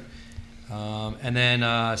 All right. And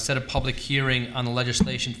then set a public hearing on the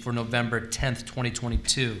legislation for November 10th,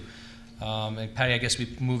 2022. And Patty, I guess we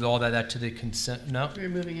moved all that to the consent. No, We're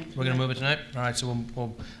moving it. we're going to move it tonight. All right. So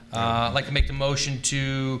we'll I'd like to make the motion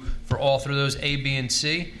for all through those A, B, and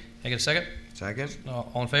C. Can I get a second? Second.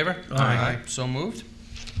 All in favor? Aye. So moved.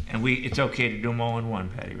 And it's okay to do them all in one,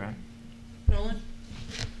 Patty, right? Roland?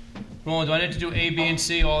 Roland, do I need to do A, B, and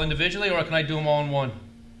C all individually, or can I do them all in one?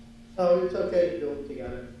 Oh, it's okay to do them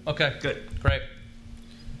together. Okay. Good. Great.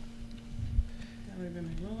 That would have been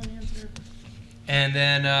my Roland answer. And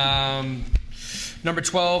then number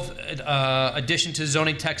 12, addition to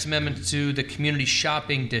zoning text amendment to the community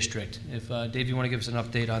shopping district. If Dave, you want to give us an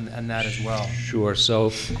update on that as well. Sure. So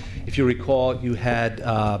if you recall, you had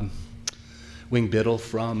Wing Biddle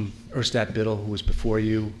from Erstadt Biddle, who was before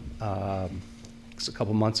you a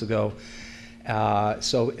couple months ago.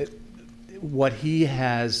 What he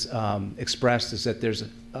has expressed is that there's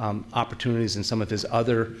opportunities in some of his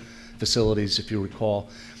other facilities, if you recall,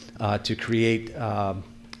 to create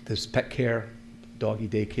this pet care, doggy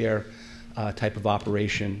daycare type of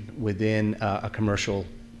operation within a commercial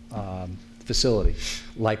facility,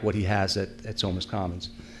 like what he has at Somers Commons.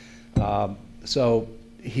 So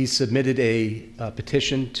he submitted a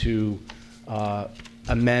petition to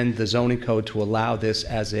amend the zoning code to allow this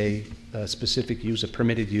as a specific use, a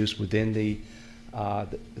permitted use within the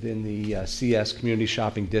CS Community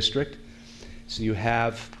Shopping District. So you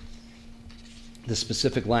have the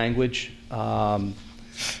specific language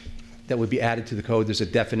that would be added to the code. There's a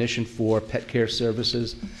definition for pet care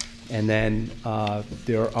services, and then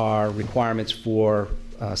there are requirements for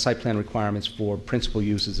site plan requirements for principal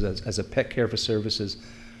uses as a pet care for services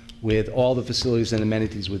with all the facilities and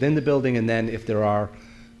amenities within the building, and then if there are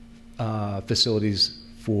facilities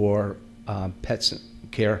for pets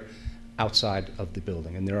care outside of the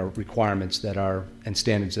building. And there are requirements that are, and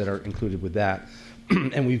standards that are included with that.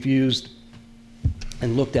 And we've used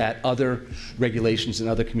and looked at other regulations in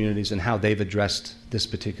other communities and how they've addressed this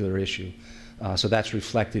particular issue. So that's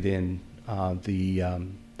reflected in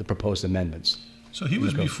the proposed amendments. So he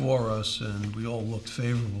was before us, and we all looked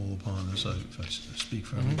favorable upon this, if I speak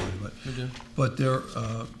for everybody.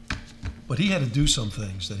 But he had to do some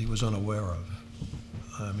things that he was unaware of,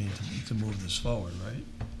 I mean, to move this forward, right?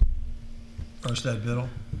 Erstad Biddle,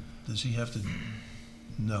 does he have to?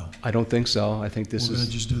 No. I don't think so. I think this We're is...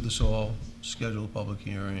 going to just do this all, schedule a public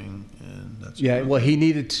hearing, and that's... Yeah, well, he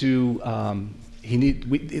needed to,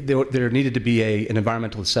 there needed to be an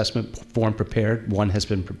environmental assessment form prepared. One has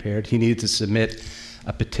been prepared. He needed to submit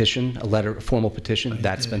a petition, a formal petition.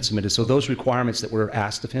 That's been submitted. So those requirements that were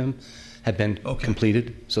asked of him have been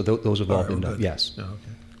completed. So those have all been done, yes. Oh,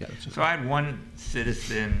 okay. Yeah. So I had one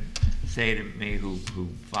citizen say to me who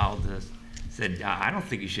followed this, said, I don't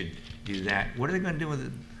think you should do that. What are they going to do with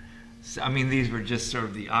it? So, I mean, these were just sort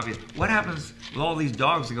of the obvious. What happens with all these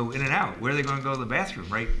dogs that go in and out? Where are they going to go to the bathroom?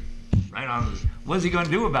 Right on. What is he going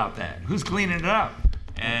to do about that? Who's cleaning it up?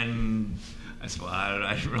 And I said, well,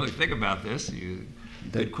 I didn't really think about this.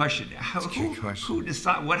 Good question. Who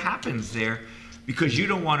decides what happens there? Because you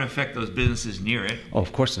don't want to affect those businesses near it. Oh,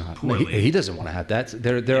 of course not. No, he doesn't want to have that.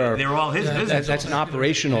 They're all his business. That's an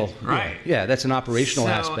operational. Right. Yeah, that's an operational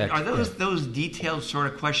aspect. Are those detailed sort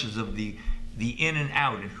of questions of the in and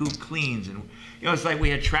out and who cleans and it's like we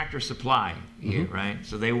had Tractor Supply here, right?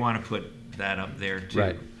 So they want to put that up there too.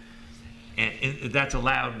 Right. And that's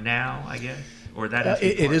allowed now, I guess, or that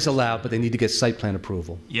it is allowed, but they need to get site plan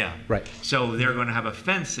approval. Yeah. Right. So they're going to have a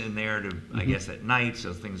fence in there to, I guess, at night,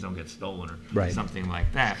 so things don't get stolen or something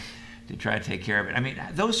like that, to try to take care of it. I mean,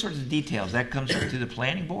 those sorts of details, that comes to the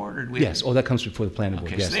planning board, or do we? Yes. Oh, that comes before the planning board.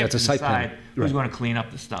 Okay, Yes, so they that's have a to site plan. decide who's going to clean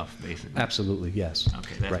up the stuff, basically. Absolutely. Yes.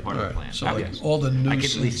 Okay, that's part of the plan. So Okay. like all the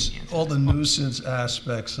nuisance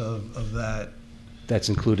aspects of that. That's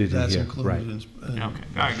included in here. That's included. Right. Okay. All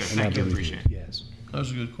right. Good. Thank you. Appreciate it. Yes. That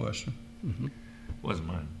was a good question. Wasn't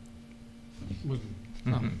mine.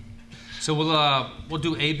 So we'll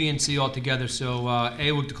do A, B, and C all together. So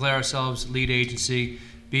A, we'll declare ourselves lead agency.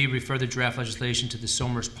 B, refer the draft legislation to the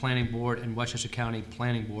Somers Planning Board and Westchester County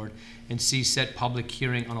Planning Board. And C, set public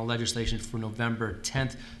hearing on the legislation for November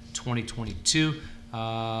 10th, 2022.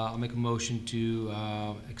 I'll make a motion to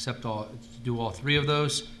do all three of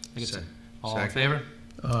those. I think it's all in favor?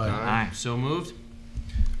 Aye. So moved.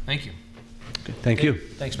 Thank you. Okay. Thank you.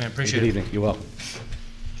 Thanks, man. Appreciate it. Good evening. You're welcome.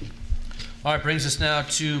 All right, brings us now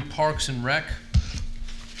to Parks and Rec.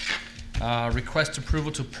 Request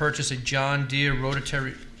approval to purchase a John Deere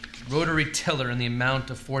rotary tiller in the amount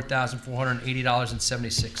of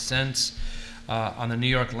 $4,480.76 on the New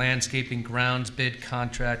York Landscaping Grounds bid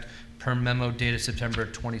contract per memo dated September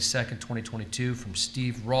 22nd, 2022 from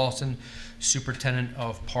Steve Ralston, Superintendent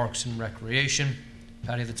of Parks and Recreation.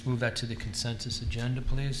 Patty, let's move that to the consensus agenda,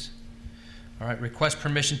 please. All right, request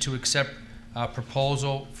permission to accept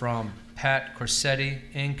proposal from Pat Corsetti,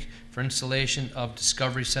 Inc. for installation of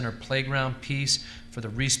Discovery Center Playground piece for the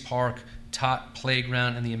Reese Park Tot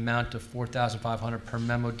Playground in the amount of $4,500 per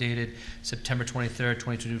memo dated September 23rd,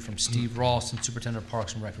 2022 from Steve Ralston, Superintendent of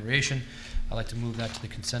Parks and Recreation. I'd like to move that to the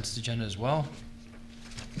consensus agenda as well.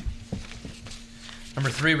 Number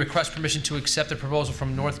 3, request permission to accept the proposal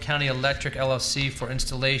from North County Electric LLC for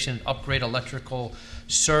installation and upgrade electrical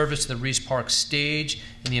service to the Reese Park stage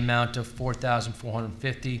in the amount of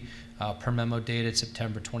 $4,450 per memo dated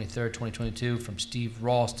September 23rd, 2022 from Steve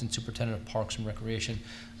Ralston, Superintendent of Parks and Recreation.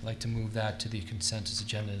 I'd like to move that to the consensus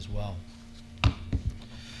agenda as well.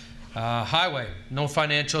 Highway, no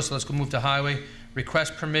financial, so let's go move to Highway.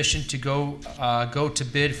 Request permission to go to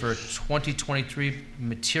bid for 2023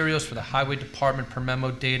 materials for the Highway Department per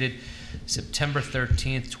memo dated September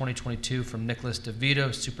 13th, 2022 from Nicholas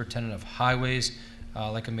DeVito, Superintendent of Highways. I'd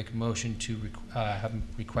like to make a motion to have him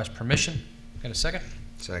request permission. Got a second?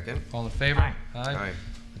 Second. All in favor? Aye. Aye.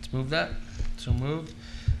 Let's move that. So moved.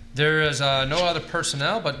 There is no other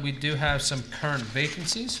personnel, but we do have some current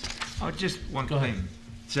vacancies. Oh, just one Go thing. ahead.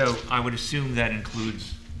 So I would assume that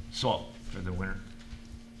includes salt for the winter.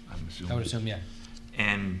 I'm assuming. I would assume, yeah.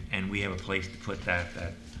 And we have a place to put that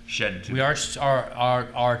shed to. We are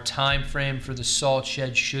our time frame for the salt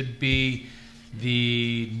shed should be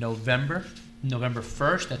the November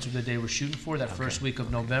 1st. That's the day we're shooting for. That first week of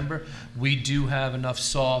November. We do have enough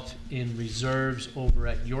salt in reserves over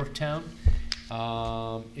at Yorktown.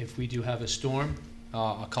 If we do have a storm,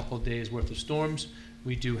 a couple of days worth of storms,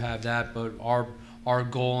 we do have that. But our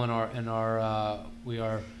goal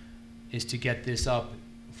is to get this up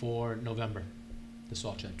for November. the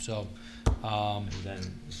salt shed. So, And then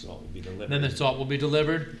the salt will be delivered. then the salt will be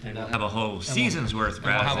delivered, And that we'll have a whole season's worth. and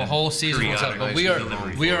we'll have a whole season. But we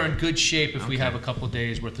are in good shape if we have a couple of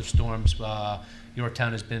days worth of storms.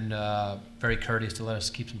 Yorktown has been very courteous to let us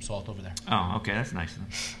keep some salt over there. Oh, okay, that's nice.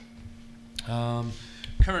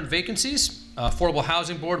 Current vacancies: Affordable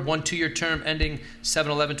Housing Board, 1 2-year term ending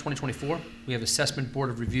 7/11/2024. We have Assessment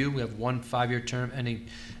Board of Review. We have 1 5-year term ending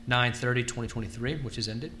 9/30/2023, which is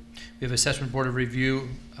ended. We have Assessment Board of Review,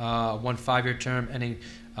 1 5-year term ending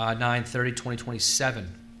 9/30/2027.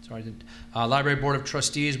 Sorry, I didn't. Library Board of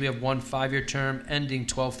Trustees, we have 1 5-year term ending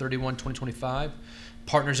 12/31/2025.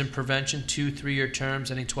 Partners in Prevention, 2 3-year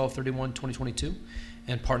terms ending 12/31/2022.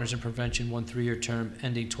 And Partners in Prevention, 1 3-year term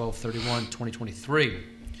ending 12/31/2023.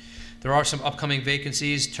 There are some upcoming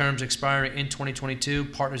vacancies, terms expiring in 2022.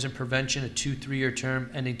 Partners in Prevention, a 2 3-year term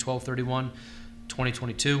ending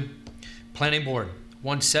 12/31/2022. Planning Board,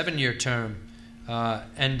 1 7-year term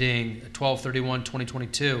ending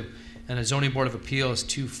 12/31/2022. And a Zoning Board of Appeals,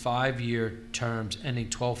 2 5-year terms ending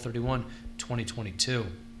 12/31/2022.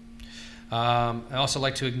 I also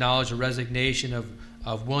like to acknowledge the resignation of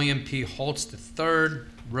William P. Holtz III,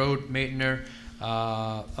 road maintainer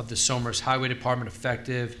of the Somers Highway Department,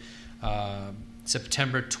 effective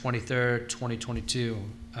September 23rd, 2022.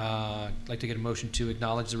 I'd like to get a motion to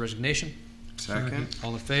acknowledge the resignation. Second.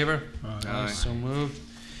 All in favor? Aye. So moved.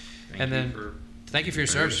 Thank And you then, for- thank you for your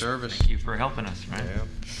For your service. Thank you for helping us, right? Yeah.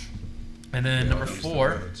 And then We number all use the 4.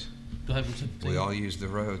 roads. Go ahead. We all use the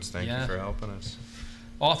roads. Thank Yeah. you for helping us.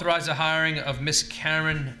 Authorize the hiring of Miss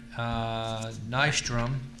Karen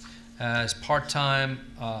Nystrom as part-time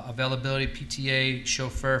availability PTA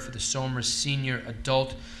chauffeur for the Somers Senior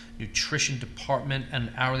Adult Nutrition Department at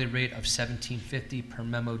an hourly rate of $17.50 per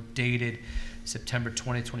memo dated September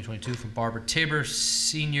 20th, 2022 from Barbara Tabor,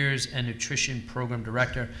 Seniors and Nutrition Program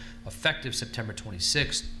Director, effective September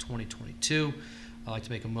 26th, 2022. I'd like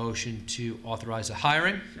to make a motion to authorize the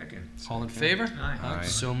hiring. Second. All in favor? Aye.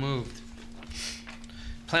 So moved.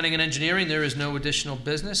 Planning and Engineering, there is no additional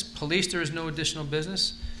business. Police, there is no additional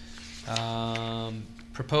business.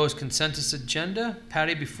 Proposed consensus agenda.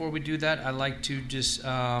 Patty, before we do that, I'd like to just,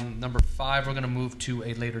 number 5, we're going to move to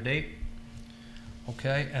a later date.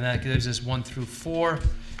 Okay, and that gives us 1 through 4.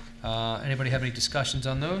 Anybody have any discussions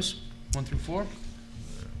on those? 1 through 4?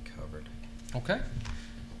 Covered. Okay,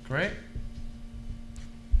 great.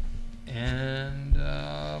 And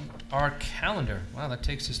our calendar. Wow, that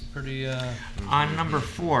takes us pretty... On number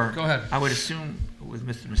 4, Go ahead. I would assume with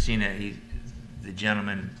Mr. Messina, the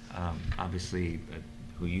gentleman, obviously,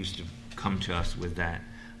 who used to come to us with that,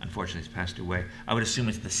 unfortunately has passed away. I would assume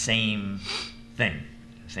it's the same thing,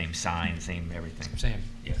 same sign, same everything. Same.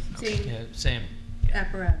 Yeah. Okay. Same Yeah, same.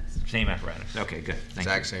 apparatus. Same apparatus. Okay, good. Thank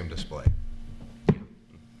Exact same display. you.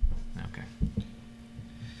 Okay.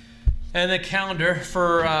 And the calendar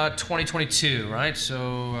for 2022, right?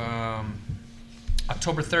 So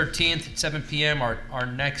October 13th at 7 p.m., our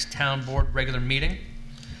next town board regular meeting.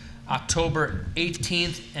 October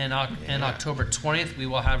 18th and October 20th, we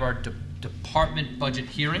will have our department budget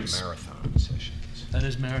hearings. Marathon sessions. That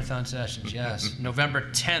is marathon sessions, yes. November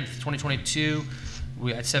 10th, 2022,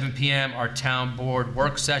 at 7 p.m., our town board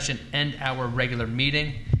work session and our regular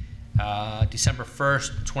meeting. December 1st,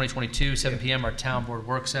 2022, 7 p.m., our town board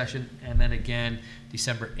work session. And then again,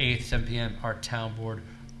 December 8th, 7 p.m., our town board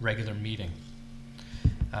regular meeting.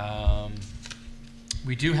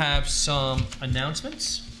 We do have some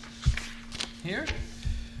announcements here.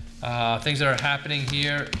 Things that are happening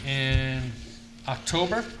here in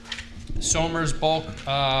October. Somers bulk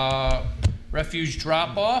refuge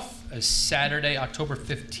drop-off is Saturday, October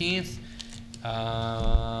 15th.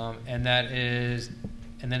 And that is,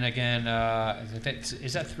 and then again,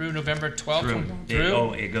 is that through November 12th?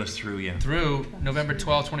 It goes through, yeah. Through November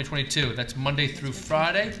 12th, 2022. That's Monday through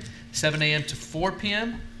Friday, 7 a.m. to 4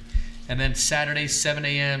 p.m. And then Saturday, 7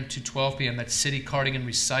 a.m. to 12 p.m. That's City Carting and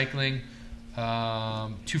Recycling,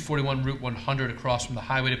 241 Route 100 across from the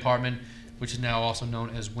Highway Department, which is now also known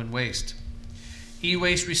as Win Waste.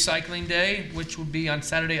 E-Waste Recycling Day, which will be on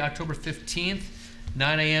Saturday, October 15th,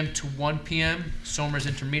 9 a.m. to 1 p.m. Somers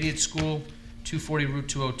Intermediate School, 240 Route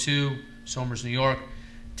 202, Somers, New York.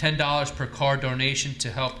 $10 per car donation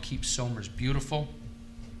to help keep Somers beautiful.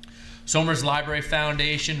 Somers Library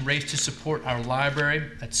Foundation, Race to Support Our Library.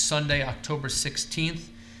 That's Sunday, October 16th,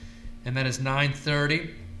 and that is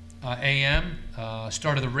 9:30 a.m.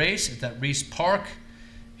 Start of the race at Reese Park,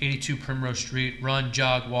 82 Primrose Street. Run,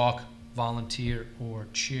 jog, walk, volunteer, or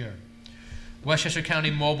cheer. Westchester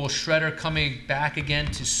County Mobile Shredder coming back again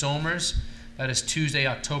to Somers. That is Tuesday,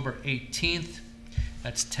 October 18th.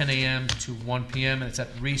 That's 10 a.m. to 1 p.m. and it's at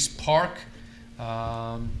Reese Park.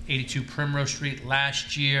 82 Primrose Street.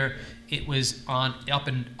 Last year, it was up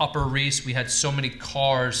in Upper Reese. We had so many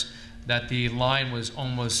cars that the line was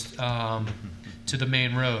almost to the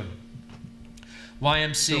main road.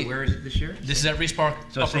 YMC. So where is it this year? This is at Reese Park.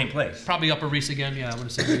 So same place. Probably Upper Reese again. Yeah, I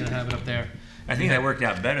would say we're gonna have it up there. I think that worked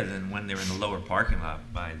out better than when they were in the lower parking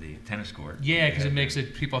lot by the tennis court. Yeah, because it makes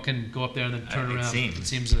it, people can go up there and then turn It around. seems. It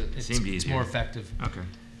seems it's easier. more effective. Okay.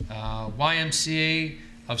 YMCA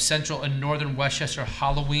of Central and Northern Westchester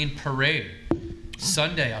Halloween Parade,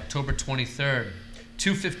 Sunday, October 23rd.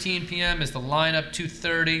 2:15 p.m. is the lineup.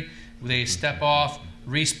 2:30, they step off.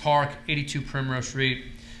 Reese Park, 82 Primrose Street.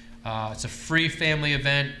 It's a free family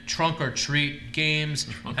event, trunk or treat games,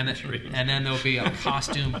 and then there'll be a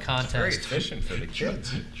costume Very contest. efficient for the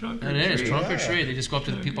kids. And it is trunk or treat. They just go up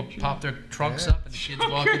to the people, pop their trunks up, and the kids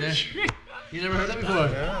walk in there. You never heard that before?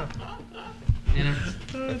 Yeah. You know?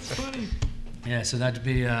 That's funny. Yeah, so that'd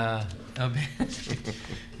be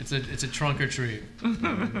it's a trunk or treat.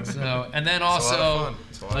 So, and then It's a lot also, of fun.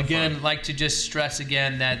 It's a lot of again, fun. like to just stress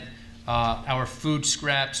again that our food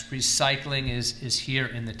scraps recycling is here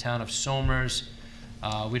in the town of Somers.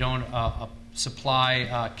 We don't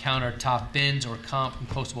supply countertop bins or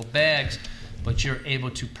compostable bags, but you're able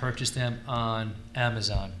to purchase them on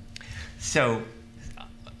Amazon. So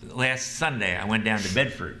last Sunday, I went down to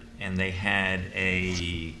Bedford, and they had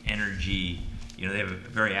a energy, they have a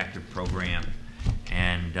very active program,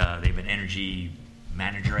 and they have an energy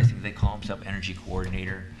manager, I think they call himself, energy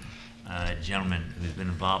coordinator, gentleman who's been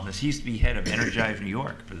involved in this. He used to be head of Energize New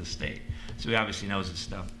York for the state, so he obviously knows his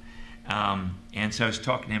stuff. And so I was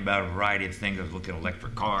talking to him about a variety of things. I was looking at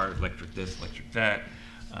electric cars, electric this, electric that,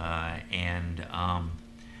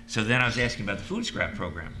 so then I was asking about the food scrap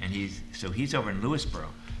program, and he's over in Lewisboro.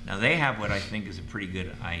 Now they have what I think is a pretty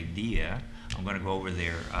good idea. I'm going to go over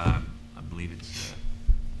there. I believe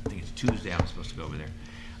I think it's Tuesday. I'm supposed to go over there.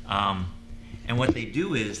 And what they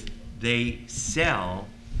do is they sell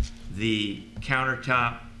the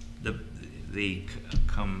countertop, the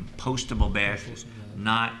compostable bags,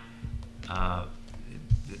 not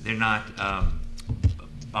they're not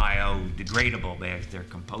biodegradable bags. They're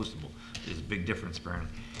compostable. There's a big difference, apparently.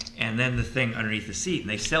 And then the thing underneath the seat, and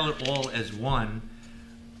they sell it all as one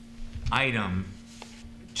item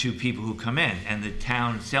to people who come in, and the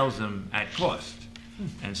town sells them at cost.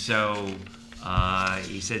 And so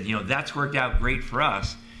he said, that's worked out great for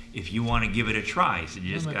us if you want to give it a try. So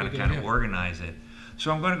you just got to kind of organize it.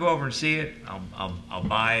 So I'm going to go over and see it. I'll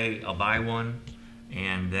buy one,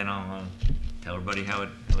 and then I'll tell everybody how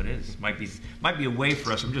it is. Might be a way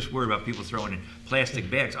for us. I'm just worried about people throwing in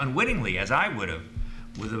plastic bags unwittingly, as I would have,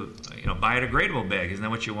 with a biodegradable bag. Isn't that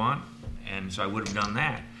what you want? And so I would have done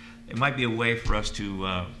that. It might be a way for us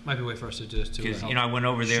to. Might be a way for us to just to. Because I went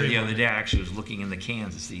over there the other day. I actually was looking in the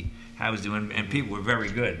cans to see how I was doing, and people were very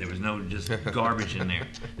good. There was no just garbage in there.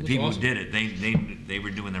 The people who did it, they were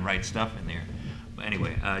doing the right stuff in there. But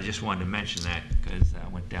anyway, I just wanted to mention that because I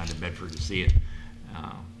went down to Bedford to see it.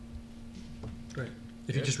 Great.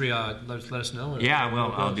 If you just let us know. Yeah,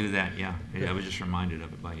 well, I'll do that. Yeah, I was just reminded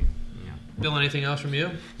of it by you. Bill, anything else from you?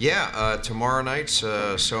 Yeah, tomorrow night,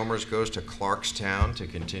 Somers goes to Clarkstown to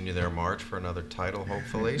continue their march for another title,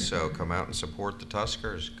 hopefully. So come out and support the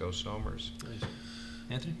Tuskers. Go Somers. Nice.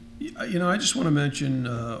 Anthony? I just want to mention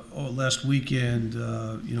last weekend,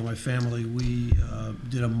 my family, we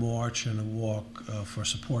did a march and a walk for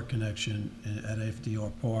Support Connection at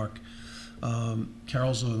FDR Park.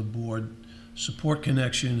 Carol's on the board. Support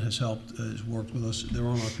Connection has worked with us. They're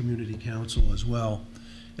on our community council as well.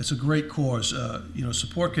 It's a great cause.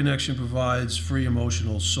 Support Connection provides free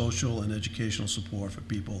emotional, social, and educational support for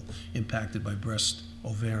people impacted by breast,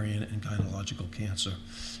 ovarian, and gynecological cancer.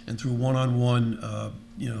 And through one-on-one,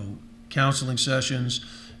 counseling sessions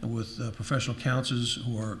and with professional counselors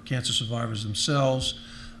who are cancer survivors themselves,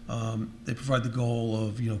 they provide the goal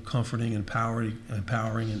of, comforting, empowering,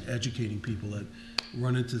 and educating people that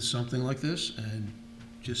run into something like this and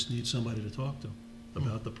just need somebody to talk to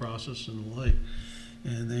about the process and the like.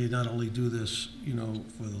 And they not only do this,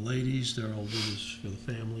 for the ladies, they'll do this for the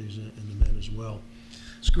families and the men as well.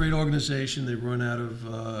 It's a great organization. They run out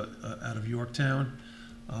of Yorktown.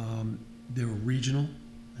 They're regional,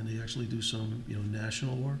 and they actually do some,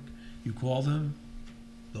 national work. You call them,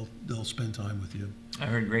 they'll spend time with you. I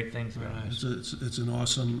heard great things about it. It's an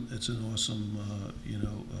awesome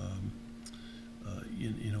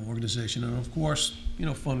organization, and of course,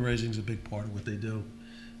 fundraising is a big part of what they do.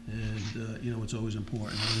 And it's always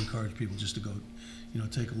important. I encourage people just to go,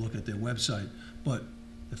 take a look at their website. But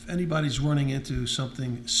if anybody's running into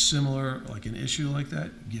something similar, like an issue like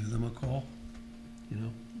that, give them a call.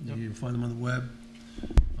 You can find them on the web.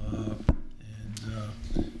 And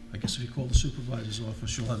guess if you call the supervisor's office,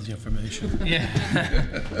 she'll have the information. Yeah.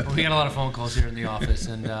 Well, we get a lot of phone calls here in the office,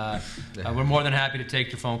 and we're more than happy to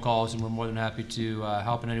take your phone calls, and we're more than happy to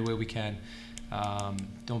help in any way we can.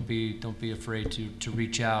 Don't be afraid to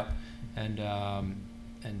reach out, and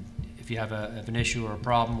if you have an issue or a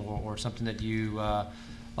problem or something that you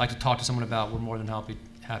like to talk to someone about, we're more than happy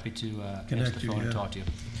to answer the phone and talk to you.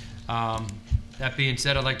 That being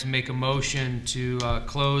said, I'd like to make a motion to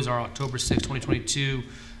close our October 6, 2022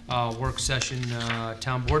 work session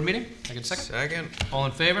town board meeting. I get a second? Second. All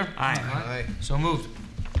in favor? Aye. Aye. So moved.